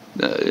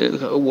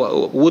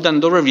 Would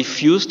Andorra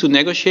refuse to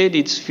negotiate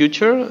its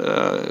future?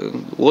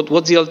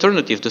 What's the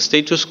alternative? The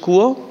status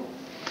quo?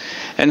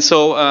 And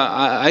so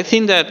I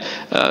think that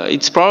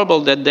it's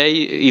probable that they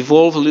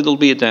evolve a little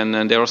bit,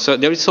 and there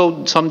is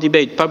some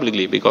debate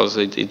publicly, because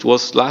it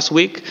was last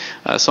week,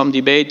 some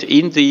debate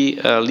in the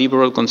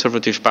Liberal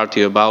Conservative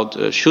Party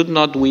about should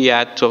not we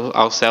add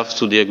ourselves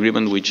to the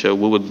agreement, which we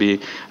would be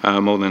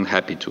more than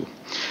happy to.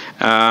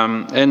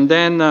 And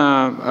then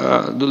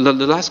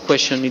the last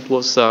question, it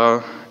was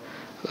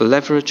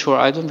leverage, or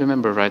I don't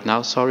remember right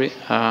now, sorry.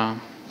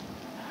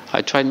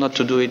 I tried not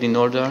to do it in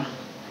order.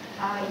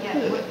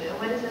 Yeah,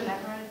 what is the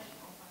leverage?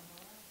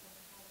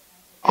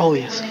 Oh,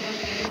 yes.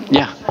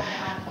 Yeah.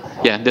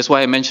 Yeah, that's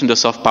why I mentioned the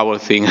soft power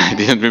thing. I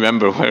didn't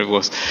remember where it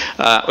was.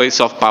 It's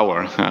soft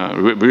power,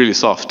 really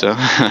soft.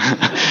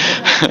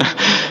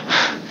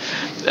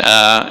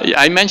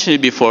 I mentioned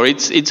it before.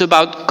 It's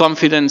about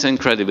confidence and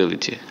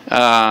credibility.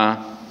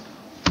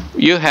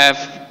 You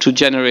have to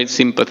generate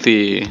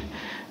sympathy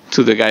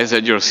to the guys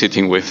that you're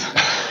sitting with,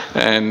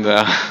 and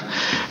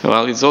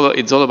well, it's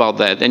all about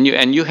that. And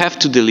you have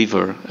to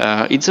deliver.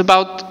 It's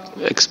about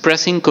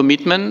expressing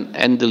commitment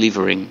and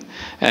delivering,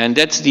 and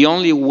that's the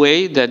only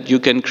way that you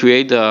can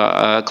create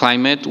a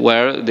climate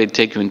where they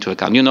take you into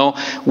account. You know,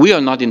 we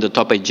are not in the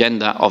top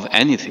agenda of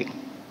anything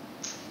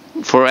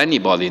for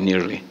anybody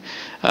nearly.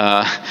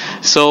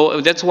 So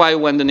that's why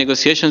when the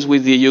negotiations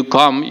with the EU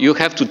come, you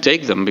have to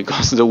take them,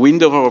 because the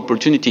window of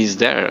opportunity is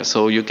there.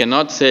 So you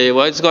cannot say,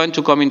 well, it's going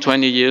to come in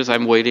 20 years,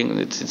 I'm waiting.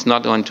 It's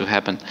not going to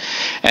happen.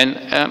 And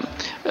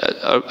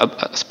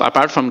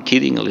apart from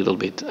kidding a little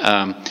bit,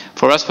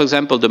 for us, for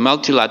example, the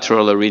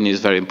multilateral arena is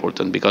very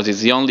important, because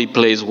it's the only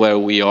place where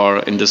we are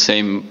in the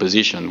same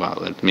position. Well,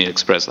 let me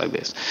express like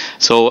this.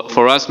 So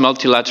for us,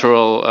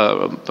 multilateral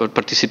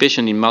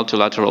participation in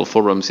multilateral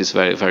forums is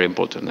very, very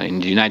important. In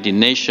the United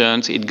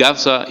Nations, it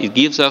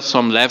gives us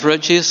some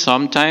leverages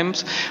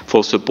sometimes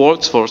for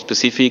supports for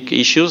specific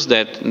issues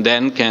that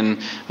then can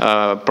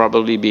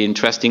probably be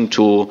interesting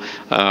for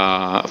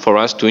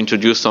us to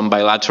introduce some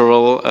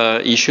bilateral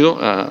issue.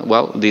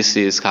 Well, this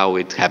is how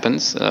it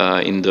happens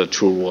in the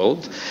true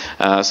world.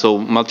 So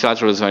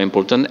multilateral is very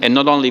important, and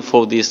not only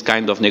for this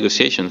kind of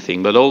negotiation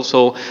thing, but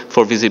also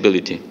for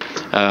visibility.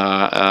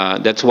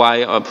 That's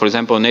why, for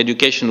example, in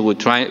education, we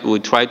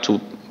try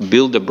to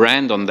build a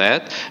brand on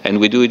that, and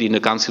we do it in the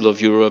Council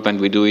of Europe,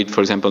 and we do it, for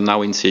example,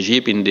 now in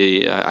CEGIP, in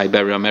the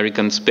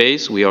Ibero-American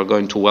space. We are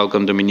going to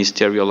welcome the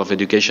Ministerial of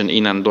Education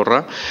in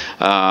Andorra.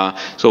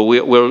 So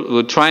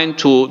we're trying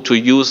to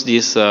use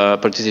this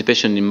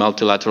participation in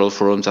multilateral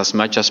forums as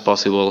much as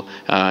possible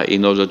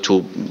in order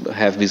to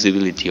have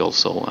visibility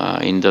also.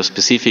 In the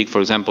specific,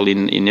 for example,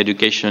 in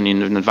education,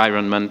 in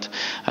environment,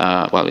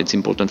 well, it's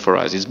important for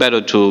us. It's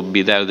better to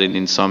be there than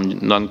in some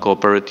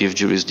non-cooperative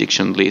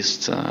jurisdiction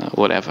lists,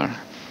 whatever.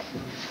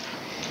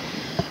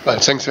 Right,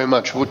 thanks very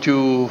much. Would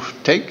you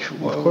take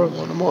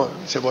one more?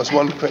 There was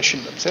one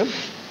question. That's it.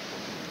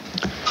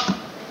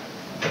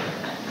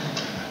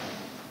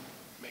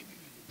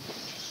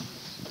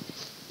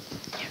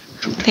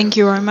 Thank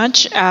you very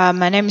much.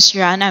 My name is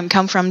Yuan. I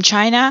come from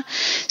China.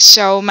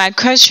 So my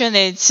question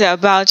is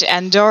about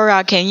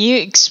Andorra. Can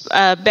you,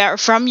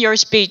 from your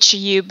speech,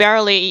 you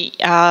barely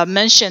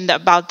mentioned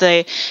about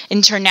the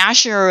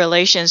international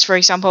relations, for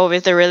example,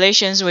 with the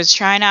relations with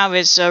China,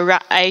 with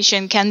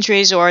Asian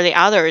countries or the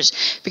others,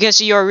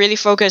 because you're really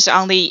focused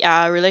on the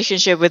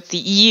relationship with the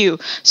EU.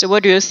 So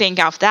what do you think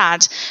of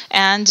that?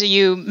 And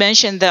you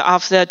mentioned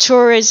of the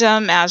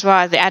tourism as well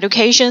as the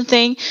education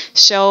thing.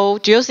 So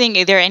do you think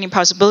is there any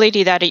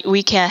possibility that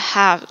we can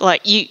have,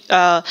 like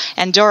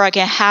Andorra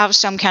can have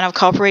some kind of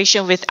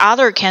cooperation with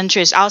other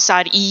countries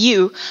outside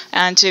EU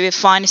and to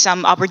find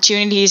some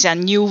opportunities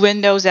and new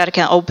windows that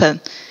can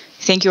open?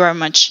 Thank you very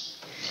much.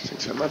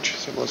 Thanks very much.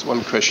 There was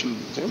one question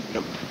there.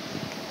 Yeah.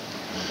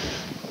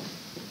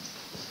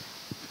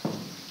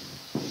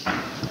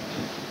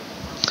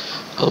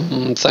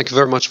 Thank you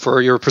very much for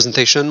your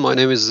presentation. My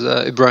name is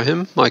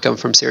Ibrahim. I come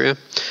from Syria.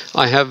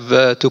 I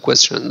have two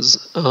questions.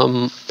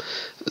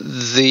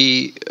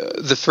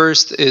 The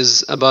first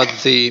is about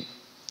to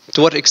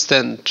what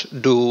extent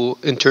do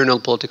internal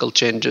political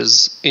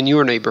changes in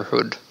your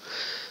neighborhood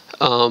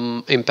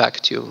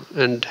impact you,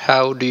 and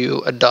how do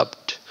you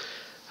adapt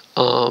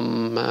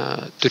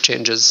to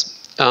changes?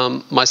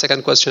 My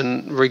second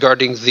question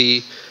regarding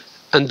the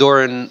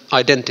Andorran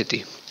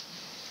identity.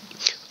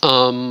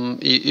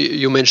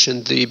 You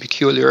mentioned the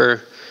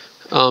peculiar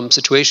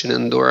situation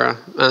in Andorra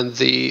and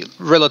the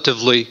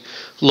relatively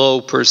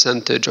low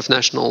percentage of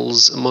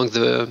nationals among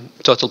the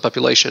total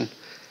population.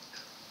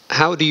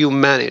 How do you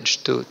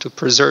manage to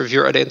preserve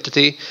your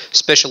identity,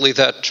 especially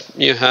that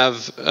you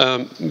have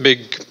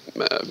big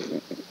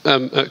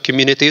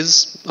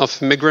communities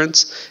of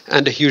migrants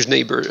and a huge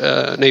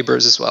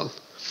neighbors as well?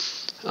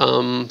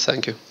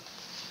 Thank you.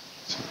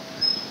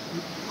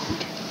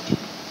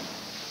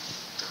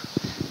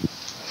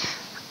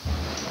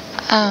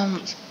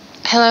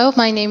 Hello,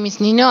 my name is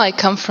Nino. I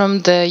come from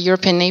the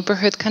European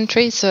neighborhood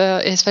countries,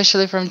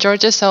 especially from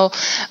Georgia. So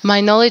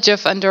my knowledge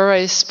of Andorra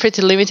is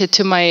pretty limited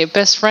to my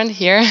best friend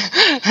here,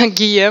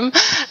 Guillaume.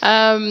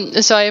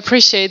 So I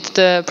appreciate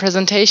the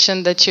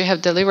presentation that you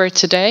have delivered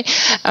today.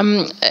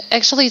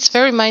 Actually, it's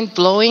very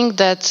mind-blowing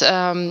that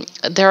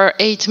there are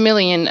 8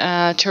 million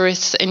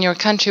tourists in your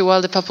country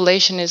while the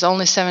population is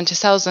only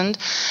 70,000.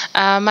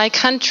 My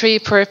country,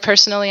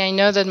 personally, I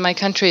know that my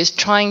country is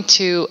trying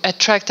to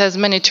attract as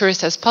many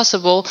tourists as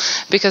possible,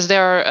 because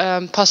there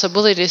are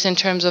possibilities in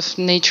terms of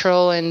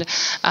natural and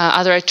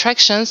other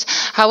attractions.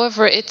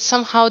 However, it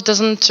somehow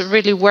doesn't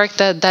really work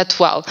that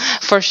well,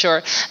 for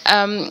sure.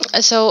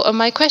 So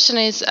my question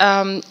is,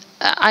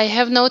 I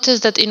have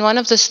noticed that in one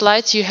of the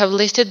slides you have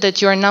listed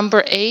that you're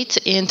number 8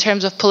 in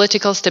terms of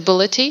political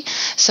stability.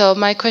 So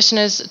my question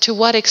is, to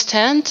what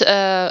extent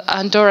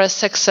Andorra's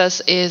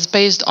success is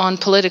based on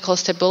political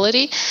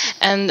stability?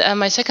 And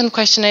my second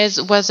question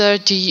is whether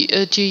do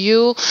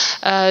you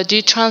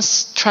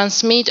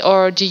transmit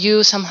or do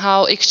you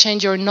somehow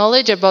exchange your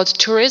knowledge about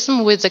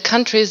tourism with the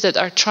countries that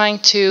are trying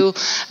to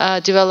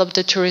develop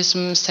the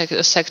tourism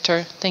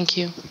sector? Thank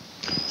you.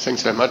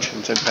 Thanks very much.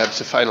 And then perhaps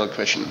the final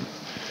question.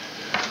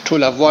 To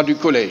la voix du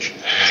collège.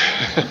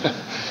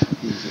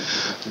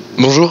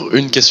 Bonjour,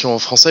 une question en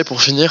français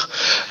pour finir,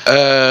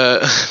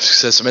 parce que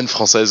c'est la semaine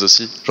française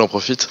aussi, j'en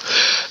profite.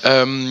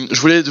 Je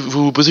voulais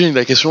vous poser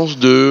la question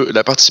de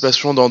la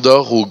participation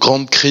d'Andorre aux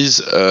grandes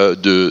crises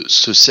de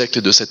ce siècle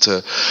et de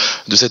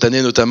cette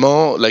année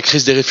notamment, la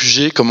crise des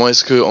réfugiés.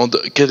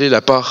 Quelle est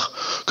la part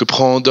que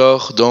prend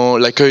Andorre dans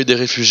l'accueil des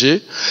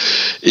réfugiés?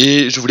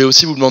 Et je voulais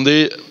aussi vous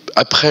demander,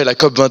 après la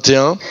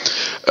COP21,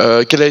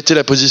 quelle a été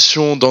la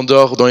position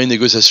d'Andorre dans les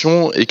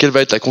négociations et quelle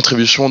va être la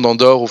contribution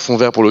d'Andorre au Fonds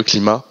vert pour le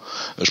climat?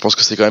 Je pense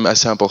que c'est quand même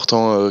assez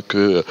important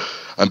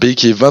qu'un pays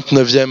qui est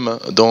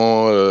 29e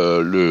dans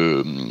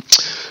le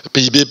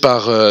PIB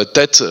par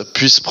tête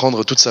puisse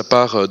prendre toute sa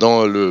part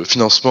dans le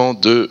financement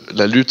de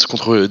la lutte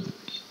contre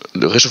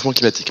le réchauffement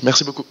climatique.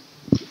 Merci beaucoup.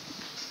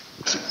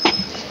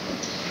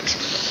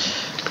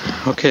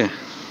 Okay,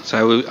 so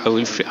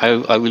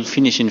I will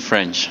finish in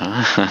French.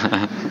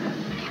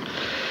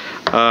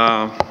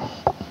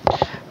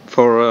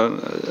 For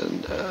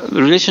the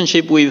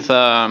relationship with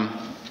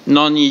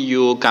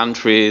non-EU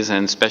countries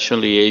and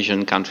especially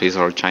Asian countries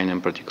or China in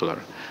particular.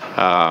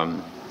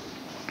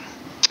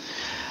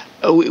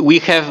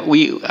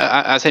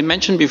 As I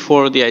mentioned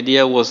before, the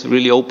idea was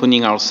really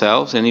opening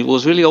ourselves, and it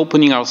was really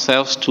opening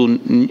ourselves to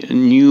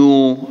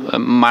new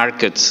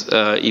markets,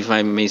 if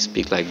I may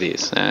speak like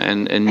this,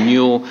 and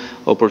new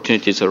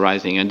opportunities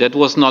arising. And that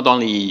was not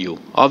only EU.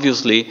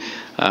 Obviously,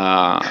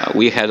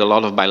 we had a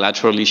lot of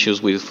bilateral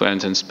issues with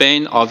France and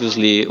Spain,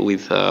 obviously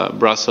with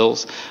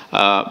Brussels,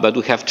 but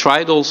we have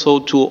tried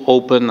also to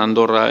open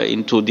Andorra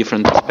into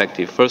different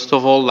perspectives. First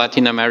of all,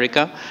 Latin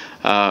America.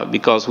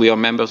 Because we are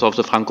members of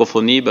the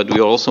Francophonie, but we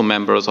are also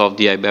members of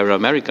the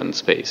Ibero-American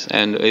space,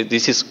 and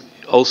this is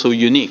also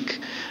unique.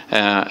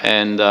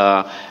 And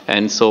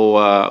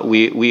so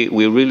we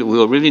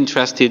were really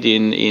interested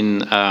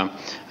in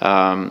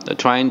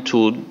trying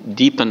to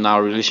deepen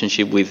our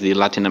relationship with the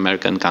Latin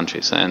American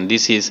countries, and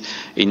this is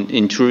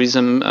in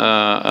tourism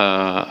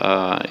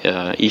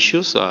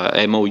issues,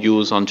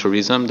 MOUs on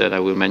tourism that I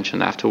will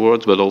mention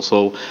afterwards, but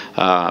also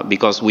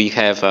because we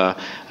have,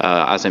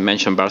 as I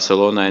mentioned,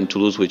 Barcelona and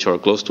Toulouse, which are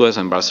close to us,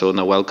 and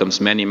Barcelona welcomes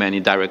many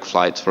direct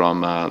flights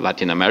from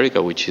Latin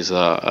America, which is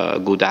a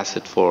good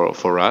asset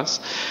for us.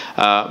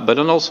 But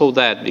then also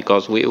that,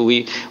 because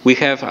we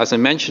have, as I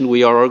mentioned,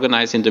 we are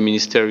organizing the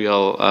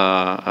ministerial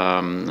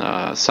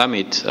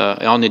summit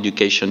on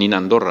education in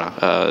Andorra.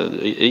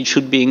 It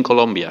should be in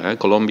Colombia.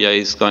 Colombia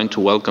is going to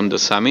welcome the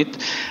summit,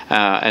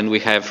 and we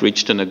have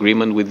reached an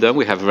agreement with them.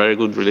 We have a very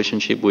good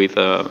relationship with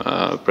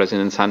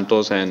President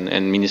Santos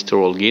and Minister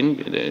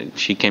Holguín.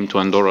 She came to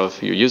Andorra a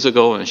few years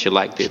ago, and she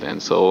liked it,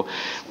 and so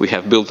we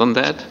have built on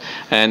that.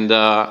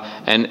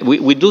 And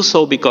we do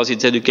so because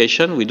it's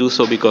education. We do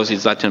so because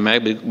it's Latin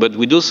America, but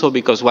we do so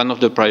because one of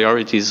the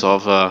priorities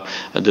of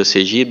the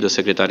CEGIP, the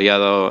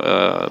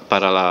Secretariado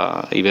para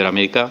la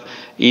Iberoamérica,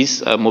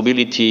 is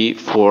mobility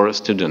for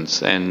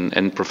students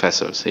and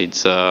professors.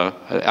 It's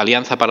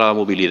Alianza para la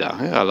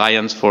Movilidad,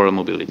 Alliance for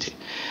Mobility.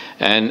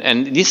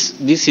 And this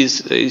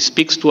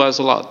speaks to us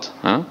a lot.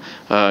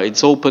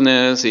 It's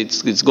openness.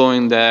 It's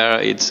going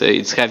there.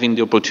 It's having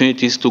the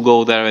opportunities to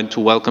go there and to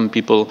welcome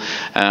people.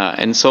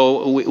 And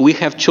so we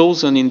have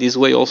chosen in this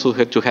way also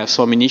to have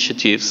some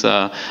initiatives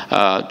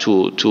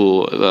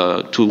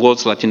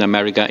towards Latin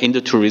America in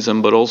the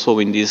tourism, but also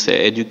in this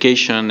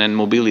education and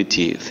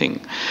mobility thing.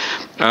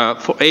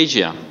 For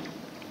Asia.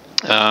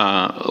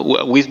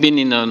 We've been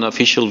in an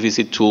official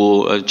visit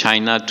to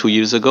China 2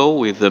 years ago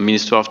with the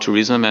Minister of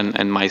Tourism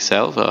and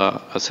myself,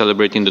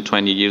 celebrating the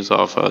 20 years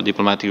of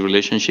diplomatic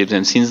relationships.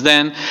 And since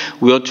then,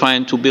 we are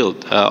trying to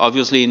build,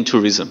 obviously in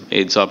tourism.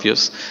 It's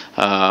obvious.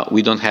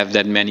 We don't have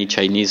that many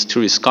Chinese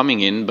tourists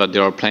coming in, but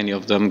there are plenty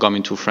of them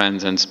coming to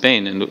France and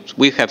Spain, and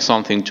we have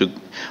something to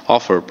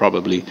offer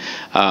probably.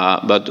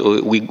 But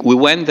we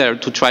went there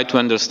to try to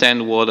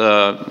understand what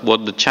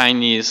the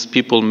Chinese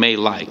people may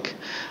like.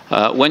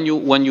 When you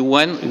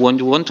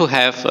want to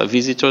have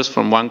visitors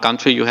from one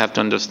country, you have to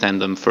understand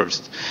them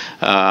first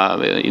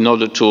in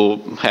order to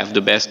have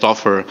the best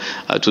offer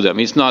to them.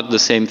 It's not the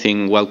same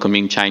thing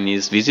welcoming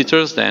Chinese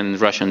visitors than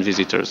Russian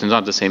visitors. It's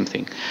not the same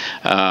thing.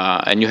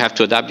 And you have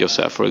to adapt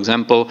yourself. For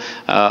example,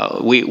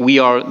 we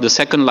are the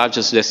second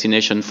largest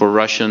destination for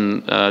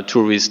Russian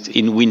tourists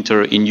in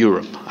winter in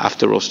Europe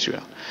after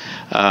Austria.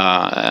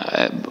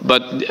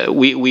 But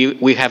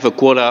we have a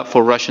quota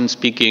for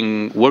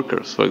Russian-speaking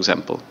workers, for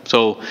example.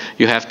 So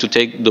you have to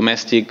take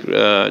domestic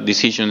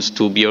decisions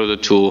to be able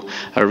to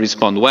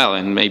respond well,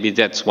 and maybe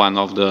that's one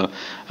of the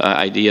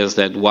ideas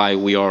that why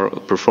we are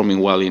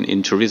performing well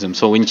in tourism.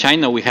 So in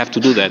China we have to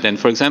do that. And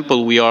for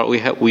example, we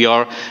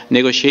are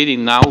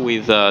negotiating now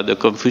with the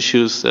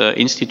Confucius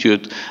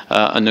Institute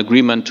an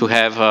agreement to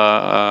have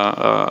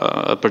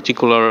a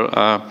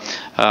particular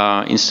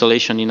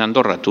installation in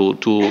Andorra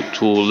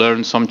to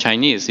learn some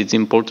Chinese. It's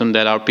important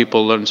that our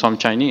people learn some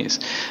Chinese.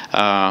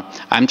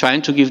 I'm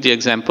trying to give the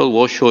example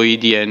Wo Shuo Yi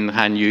Dian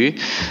Han Yu.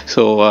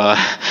 So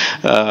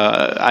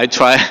I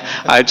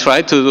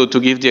try to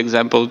give the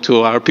example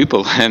to our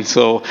people. And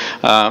so,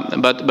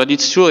 but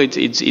it's true.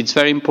 It's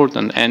very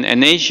important.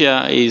 And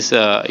Asia is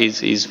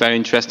very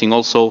interesting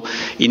also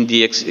in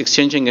the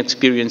exchanging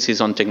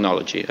experiences on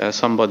technology.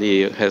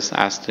 Somebody has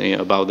asked me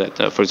about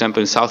that. For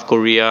example, in South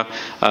Korea,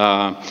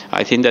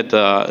 I think that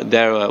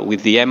there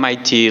with the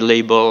MIT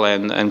label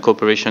and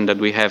cooperation that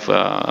we have,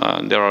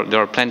 there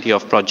are plenty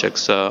of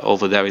projects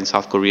over there in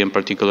South Korea in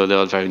particular that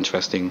are very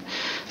interesting.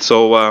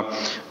 So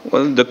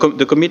well,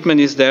 the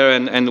commitment is there,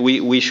 and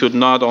we should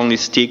not only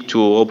stick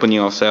to opening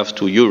ourselves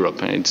to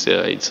Europe.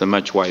 It's a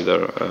much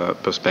wider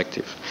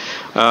perspective.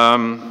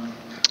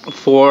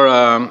 For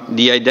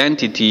the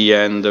identity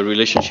and the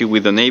relationship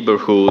with the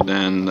neighborhood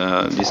and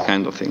these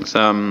kind of things.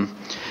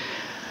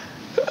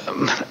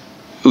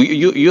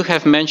 You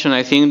have mentioned,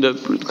 I think,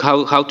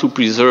 how to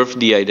preserve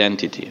the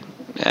identity.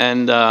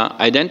 And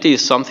identity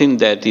is something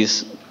that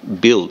is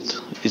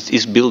built,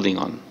 is building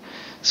on.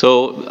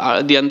 So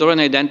the Andorran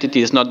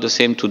identity is not the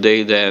same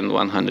today than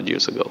 100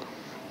 years ago.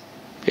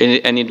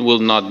 And it will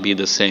not be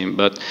the same.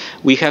 But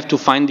we have to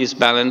find this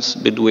balance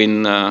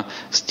between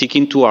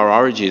sticking to our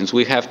origins.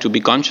 We have to be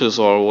conscious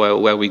of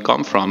where we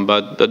come from,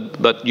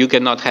 but you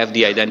cannot have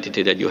the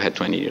identity that you had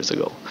 20 years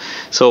ago.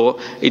 So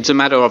it's a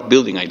matter of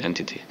building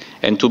identity.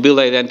 And to build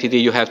identity,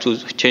 you have to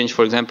change,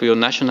 for example, your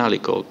nationality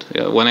code.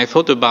 When I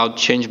thought about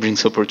change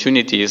brings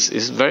opportunities,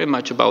 it's very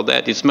much about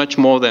that. It's much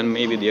more than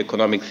maybe the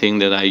economic thing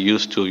that I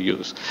used to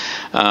use.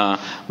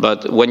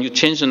 But when you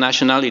change the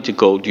nationality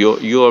code,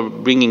 you're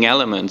bringing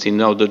elements in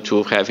order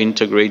to have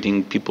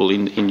integrating people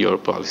in your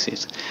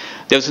policies.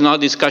 There's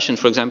another discussion,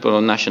 for example,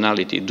 on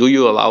nationality. Do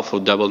you allow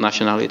for double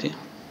nationality?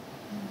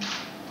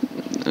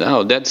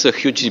 No, that's a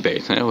huge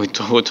debate. We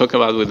talked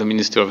about with the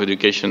Minister of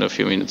Education a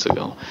few minutes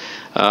ago.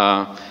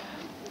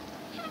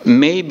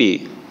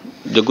 Maybe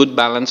the good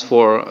balance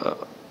for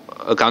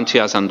a country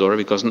as Andorra,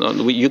 because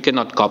you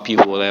cannot copy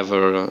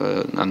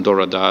whatever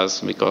Andorra does,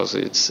 because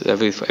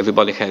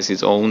everybody has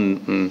its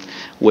own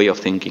way of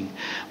thinking.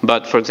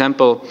 But for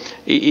example,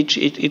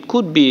 it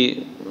could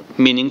be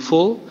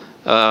meaningful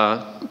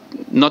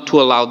not to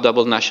allow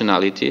double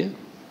nationality,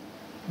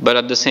 but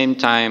at the same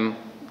time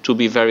to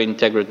be very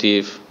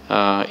integrative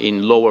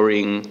in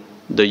lowering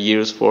the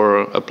years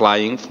for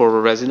applying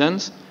for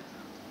residence.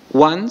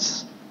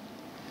 Once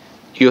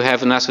you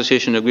have an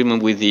association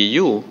agreement with the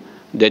EU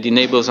that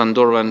enables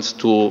Andorrans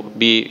to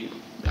be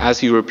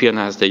as European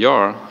as they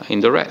are in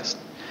the rest.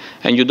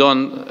 And you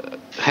don't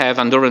have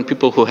Andorran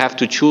people who have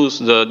to choose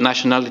the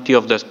nationality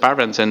of their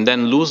parents and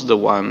then lose the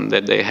one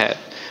that they had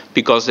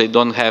because they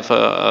don't have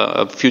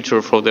a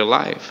future for their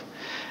life.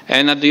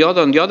 And on the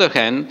other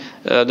hand,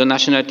 the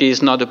nationality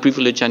is not a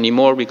privilege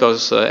anymore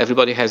because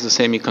everybody has the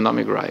same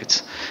economic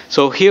rights.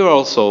 So here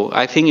also,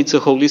 I think it's a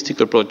holistic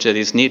approach that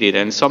is needed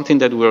and something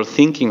that we're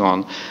thinking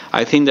on.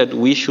 I think that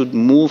we should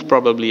move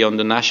probably on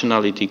the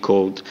nationality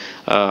code,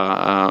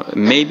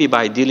 maybe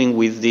by dealing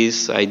with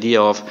this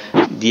idea of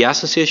the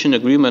association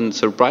agreement.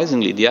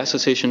 Surprisingly, the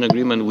association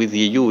agreement with the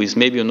EU is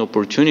maybe an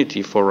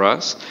opportunity for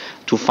us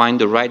to find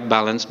the right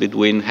balance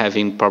between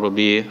having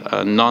probably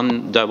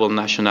non-double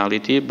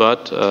nationality,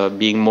 but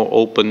being more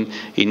open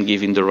in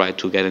giving the right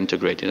to get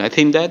integrated. I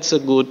think that's a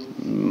good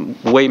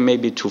way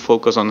maybe to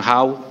focus on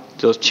how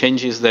those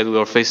changes that we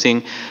are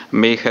facing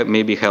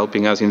may be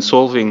helping us in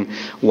solving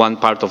one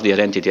part of the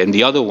identity. And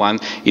the other one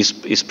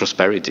is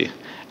prosperity.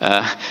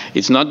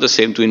 It's not the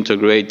same to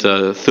integrate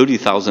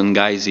 30,000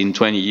 guys in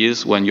 20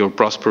 years when you're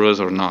prosperous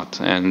or not.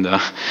 And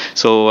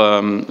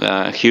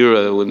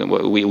here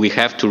we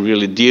have to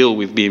really deal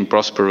with being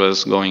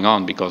prosperous going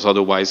on, because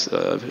otherwise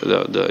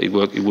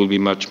it will be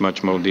much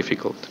more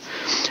difficult.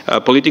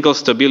 Political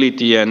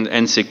stability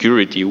and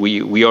security.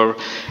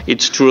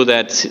 It's true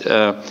that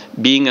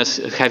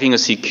having a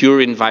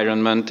secure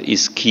environment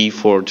is key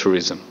for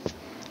tourism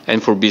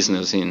and for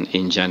business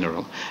in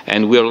general.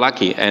 And we're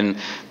lucky. And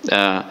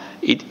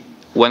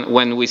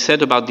when we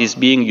said about this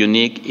being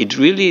unique, it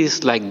really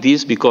is like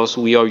this because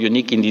we are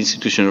unique in the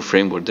institutional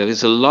framework. There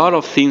is a lot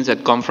of things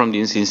that come from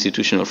this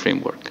institutional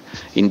framework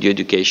in the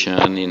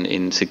education,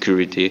 in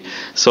security.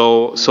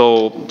 So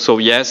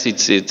yes,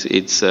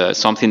 it's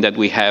something that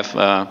we have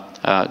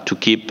to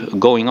keep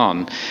going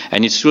on.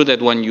 And it's true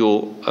that when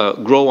you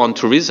grow on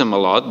tourism a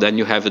lot, then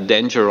you have a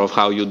danger of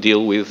how you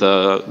deal with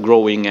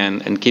growing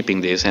and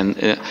keeping this.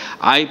 And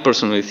I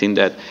personally think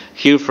that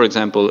here, for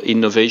example,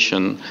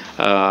 innovation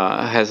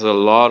has a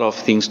lot of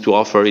things to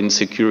offer in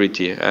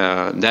security.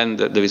 Then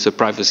there is a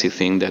privacy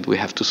thing that we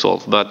have to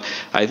solve. But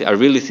I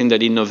really think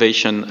that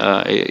innovation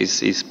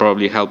is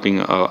probably helping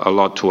a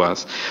lot to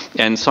us.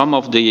 And some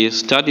of the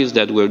studies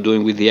that we're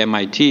doing with the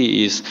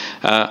MIT is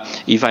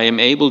if I am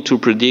able to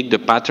predict the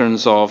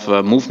patterns of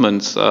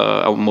movements,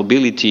 of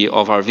mobility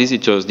of our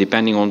visitors,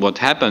 depending on what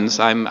happens,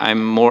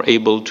 I'm more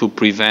able to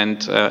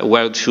prevent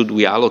where should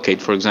we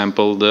allocate, for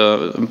example,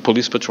 the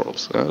police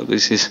patrols.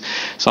 This is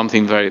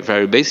something very,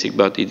 very basic,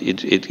 but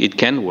it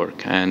can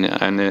work, and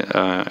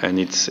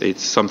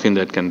it's something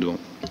that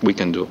we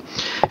can do.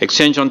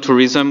 Exchange on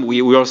tourism,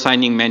 we are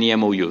signing many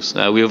MOUs.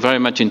 We are very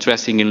much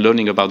interested in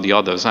learning about the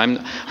others.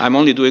 I'm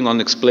only doing on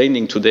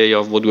explaining today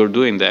of what we're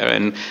doing there,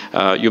 and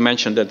you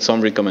mentioned that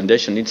some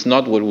recommendation. It's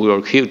not what we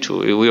are here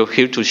to. We are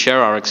here to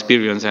share our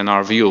experience and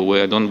our view.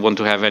 We don't want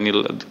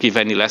to give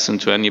any lesson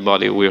to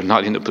anybody. We're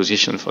not in a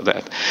position for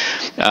that.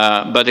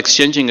 But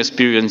exchanging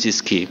experience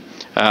is key.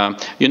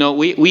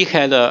 We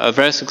had a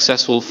very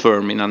successful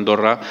firm in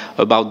Andorra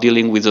about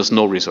dealing with the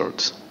snow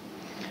resorts.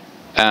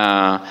 They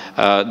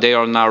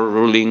are now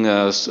ruling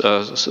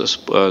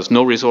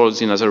snow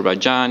resorts in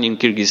Azerbaijan, in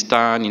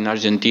Kyrgyzstan, in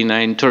Argentina,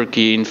 in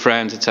Turkey, in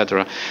France,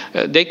 etc.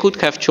 They could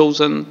have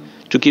chosen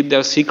to keep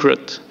their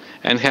secret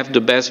and have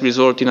the best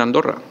resort in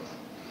Andorra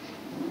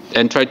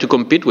and try to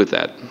compete with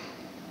that.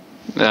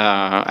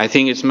 I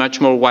think it's much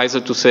more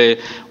wiser to say,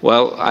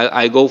 well,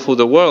 I go for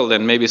the world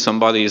and maybe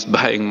somebody is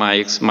buying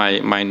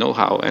my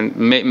know-how. And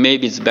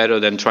maybe it's better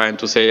than trying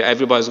to say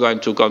everybody's going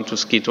to come to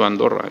ski to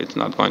Andorra. It's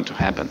not going to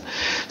happen.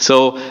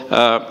 So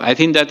I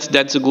think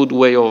that's a good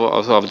way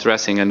of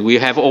addressing. And we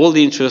have all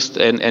the interest,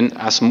 and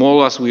as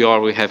small as we are,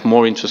 we have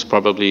more interest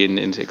probably in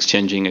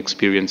exchanging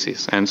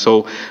experiences. And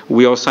so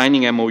we are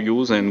signing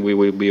MOUs and we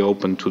will be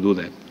open to do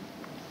that.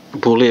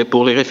 Pour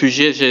les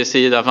réfugiés, j'ai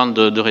essayé d'avant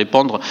de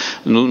répondre.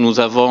 Nous nous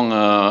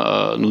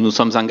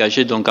sommes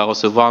engagés donc à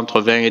recevoir entre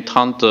 20 et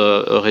 30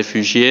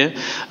 réfugiés.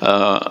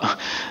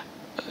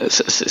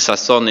 Ça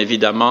sonne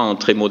évidemment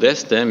très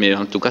modeste, hein, mais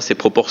en tout cas c'est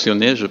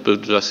proportionné, je peux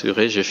vous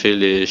assurer. J'ai fait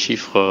les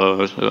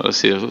chiffres,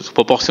 c'est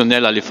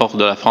proportionnel à l'effort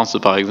de la France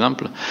par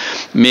exemple.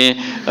 Mais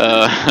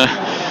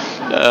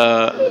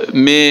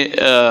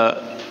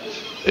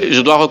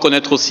je dois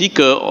reconnaître aussi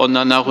qu'on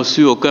n'en a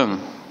reçu aucun.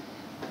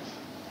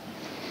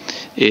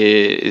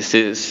 Et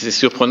c'est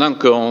surprenant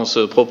qu'on se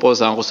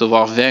propose à en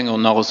recevoir 20, on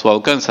n'en reçoit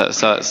aucun.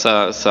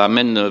 Ça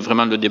amène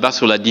vraiment le débat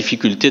sur la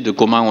difficulté de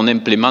comment on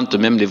implémente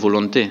même les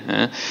volontés.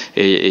 Hein.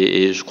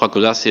 Et je crois que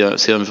là,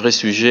 c'est un vrai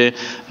sujet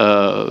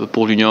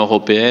pour l'Union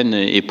européenne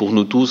et pour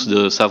nous tous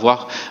de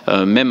savoir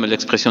même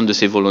l'expression de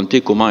ces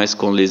volontés, comment est-ce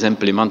qu'on les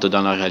implémente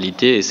dans la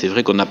réalité. Et c'est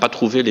vrai qu'on n'a pas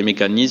trouvé les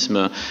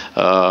mécanismes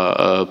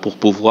pour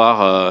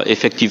pouvoir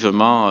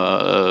effectivement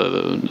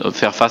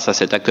faire face à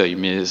cet accueil.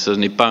 Mais ce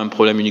n'est pas un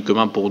problème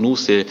uniquement pour nous,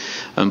 c'est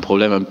un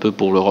problème un peu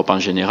pour l'Europe en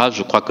général.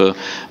 Je crois que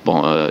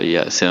bon,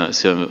 c'est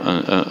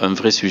un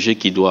vrai sujet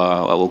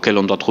auquel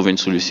on doit trouver une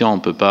solution. On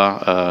ne peut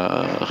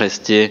pas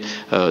rester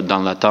dans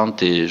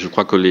l'attente et je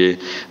crois que les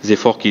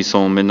efforts qui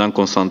sont maintenant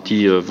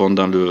consentis vont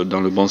dans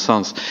le bon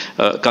sens.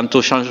 Quant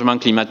au changement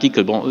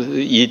climatique, bon,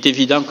 il est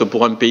évident que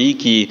pour un pays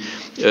qui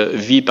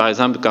vit par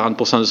exemple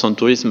 40% de son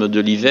tourisme de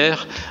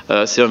l'hiver,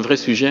 c'est un vrai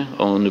sujet.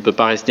 On ne peut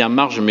pas rester en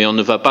marge, mais on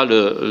ne va pas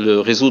le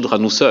résoudre à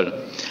nous seuls.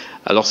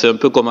 Alors c'est un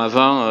peu comme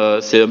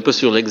avant, c'est un peu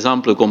sur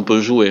l'exemple qu'on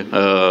peut jouer.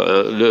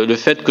 Le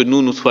fait que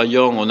nous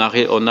soyons, on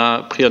a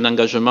pris un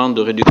engagement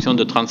de réduction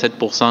de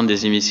 37%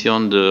 des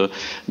émissions de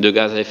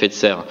gaz à effet de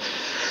serre.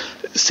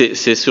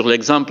 C'est sur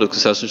l'exemple que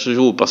ça se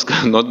joue, parce que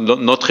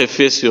notre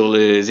effet sur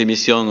les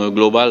émissions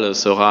globales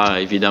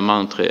sera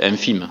évidemment très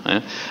infime.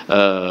 Hein.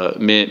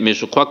 Mais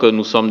je crois que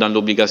nous sommes dans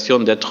l'obligation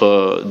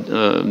d'être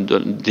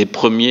des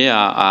premiers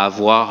à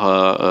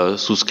avoir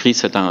souscrit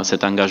cet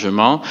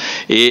engagement.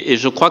 Et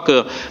je crois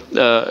que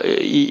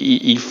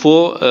il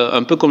faut,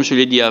 un peu comme je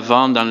l'ai dit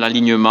avant, dans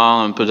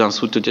l'alignement, un peu dans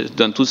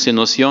toutes ces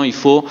notions, il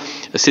faut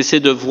cesser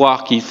de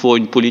voir qu'il faut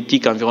une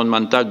politique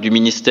environnementale du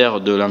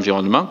ministère de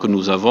l'Environnement que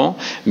nous avons,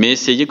 mais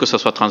essayer que ce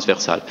soit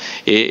transversal.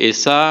 Et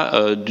ça,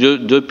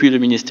 depuis le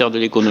ministère de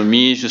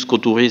l'économie jusqu'au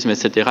tourisme,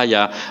 etc., il y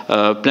a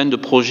plein de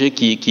projets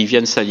qui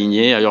viennent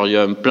s'aligner. Alors, il y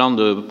a un plan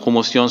de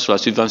promotion sur la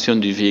subvention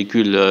du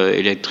véhicule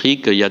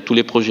électrique. Il y a tous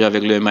les projets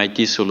avec le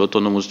MIT sur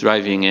l'autonomous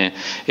driving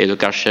et le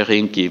car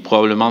sharing, qui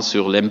probablement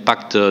sur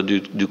l'impact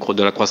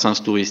de la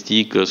croissance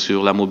touristique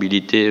sur la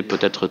mobilité peut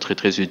être très,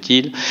 très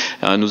utile.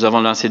 Nous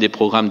avons lancé des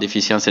programmes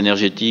d'efficience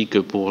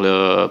énergétique pour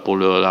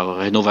la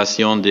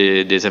rénovation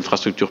des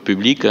infrastructures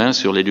publiques, hein,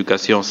 sur l'éducation.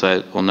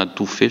 On a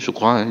tout fait, je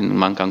crois. Il nous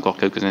manque encore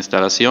quelques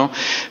installations,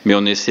 mais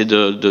on essaie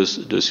de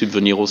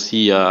subvenir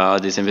aussi à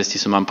des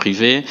investissements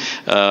privés.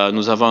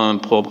 Nous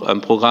avons un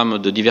programme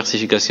de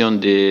diversification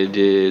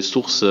des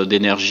sources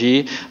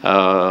d'énergie,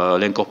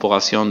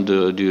 l'incorporation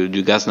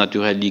du gaz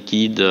naturel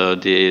liquide,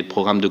 des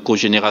programmes de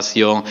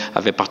cogénération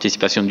avec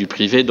participation du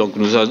privé. Donc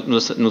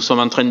nous sommes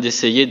en train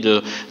d'essayer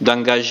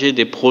d'engager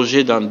des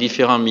projets dans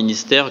différents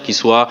ministères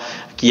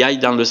qui aillent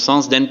dans le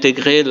sens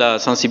d'intégrer la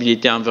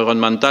sensibilité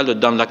environnementale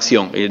dans l'action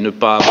et ne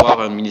pas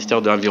avoir un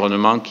ministère de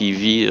l'Environnement qui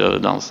vit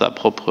dans sa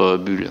propre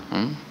bulle.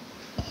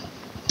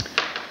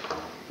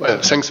 Well,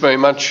 thanks very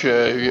much,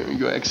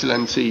 Your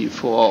Excellency,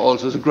 for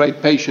also the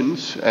great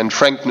patience and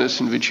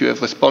frankness in which you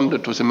have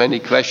responded to the many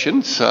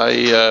questions.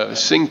 I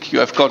think you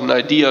have got an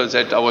idea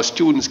that our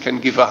students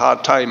can give a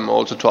hard time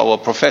also to our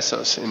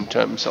professors in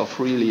terms of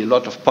really a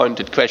lot of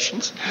pointed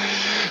questions.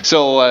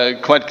 So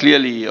quite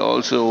clearly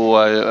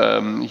also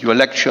your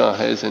lecture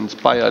has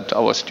inspired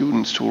our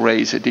students to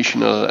raise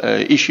additional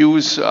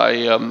issues.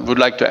 I would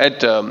like to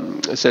add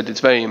that it's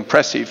very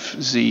impressive,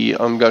 the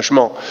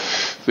engagement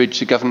which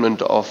the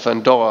government of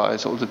Andorra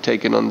has also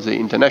taken on the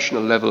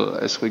international level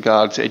as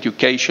regards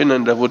education,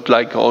 and I would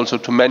like also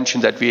to mention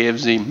that we have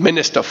the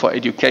Minister for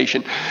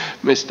Education,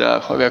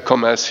 Mr. Javier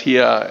Comas,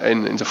 here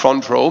in the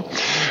front row.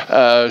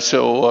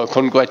 So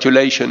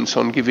congratulations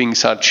on giving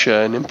such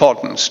an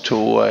importance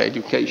to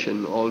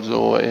education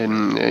also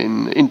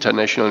in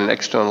international and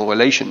external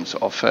relations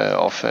of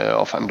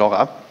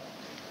Andorra.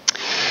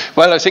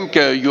 Well, I think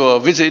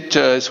your visit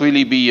has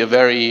really been a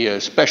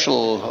very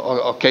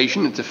special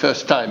occasion. It's the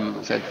first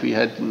time that we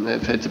have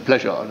had the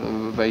pleasure of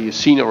a very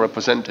senior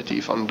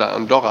representative on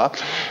Andorra.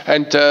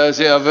 And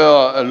there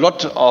were a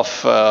lot of,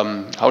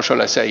 how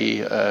shall I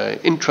say,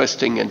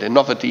 interesting and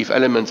innovative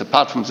elements.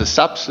 Apart from the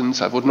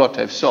substance, I would not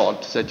have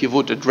thought that you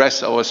would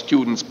address our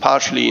students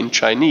partially in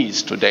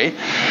Chinese today.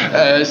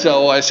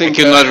 So I think...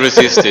 I cannot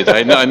resist it.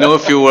 I know a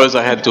few words,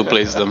 I had to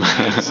place them.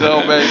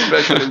 So very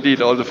special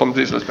indeed, also from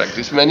this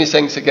perspective. Many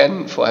thanks again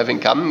for having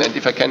come, and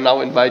if I can now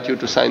invite you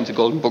to sign the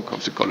Golden Book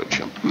of the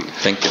College.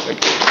 Thank you.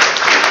 Thank you.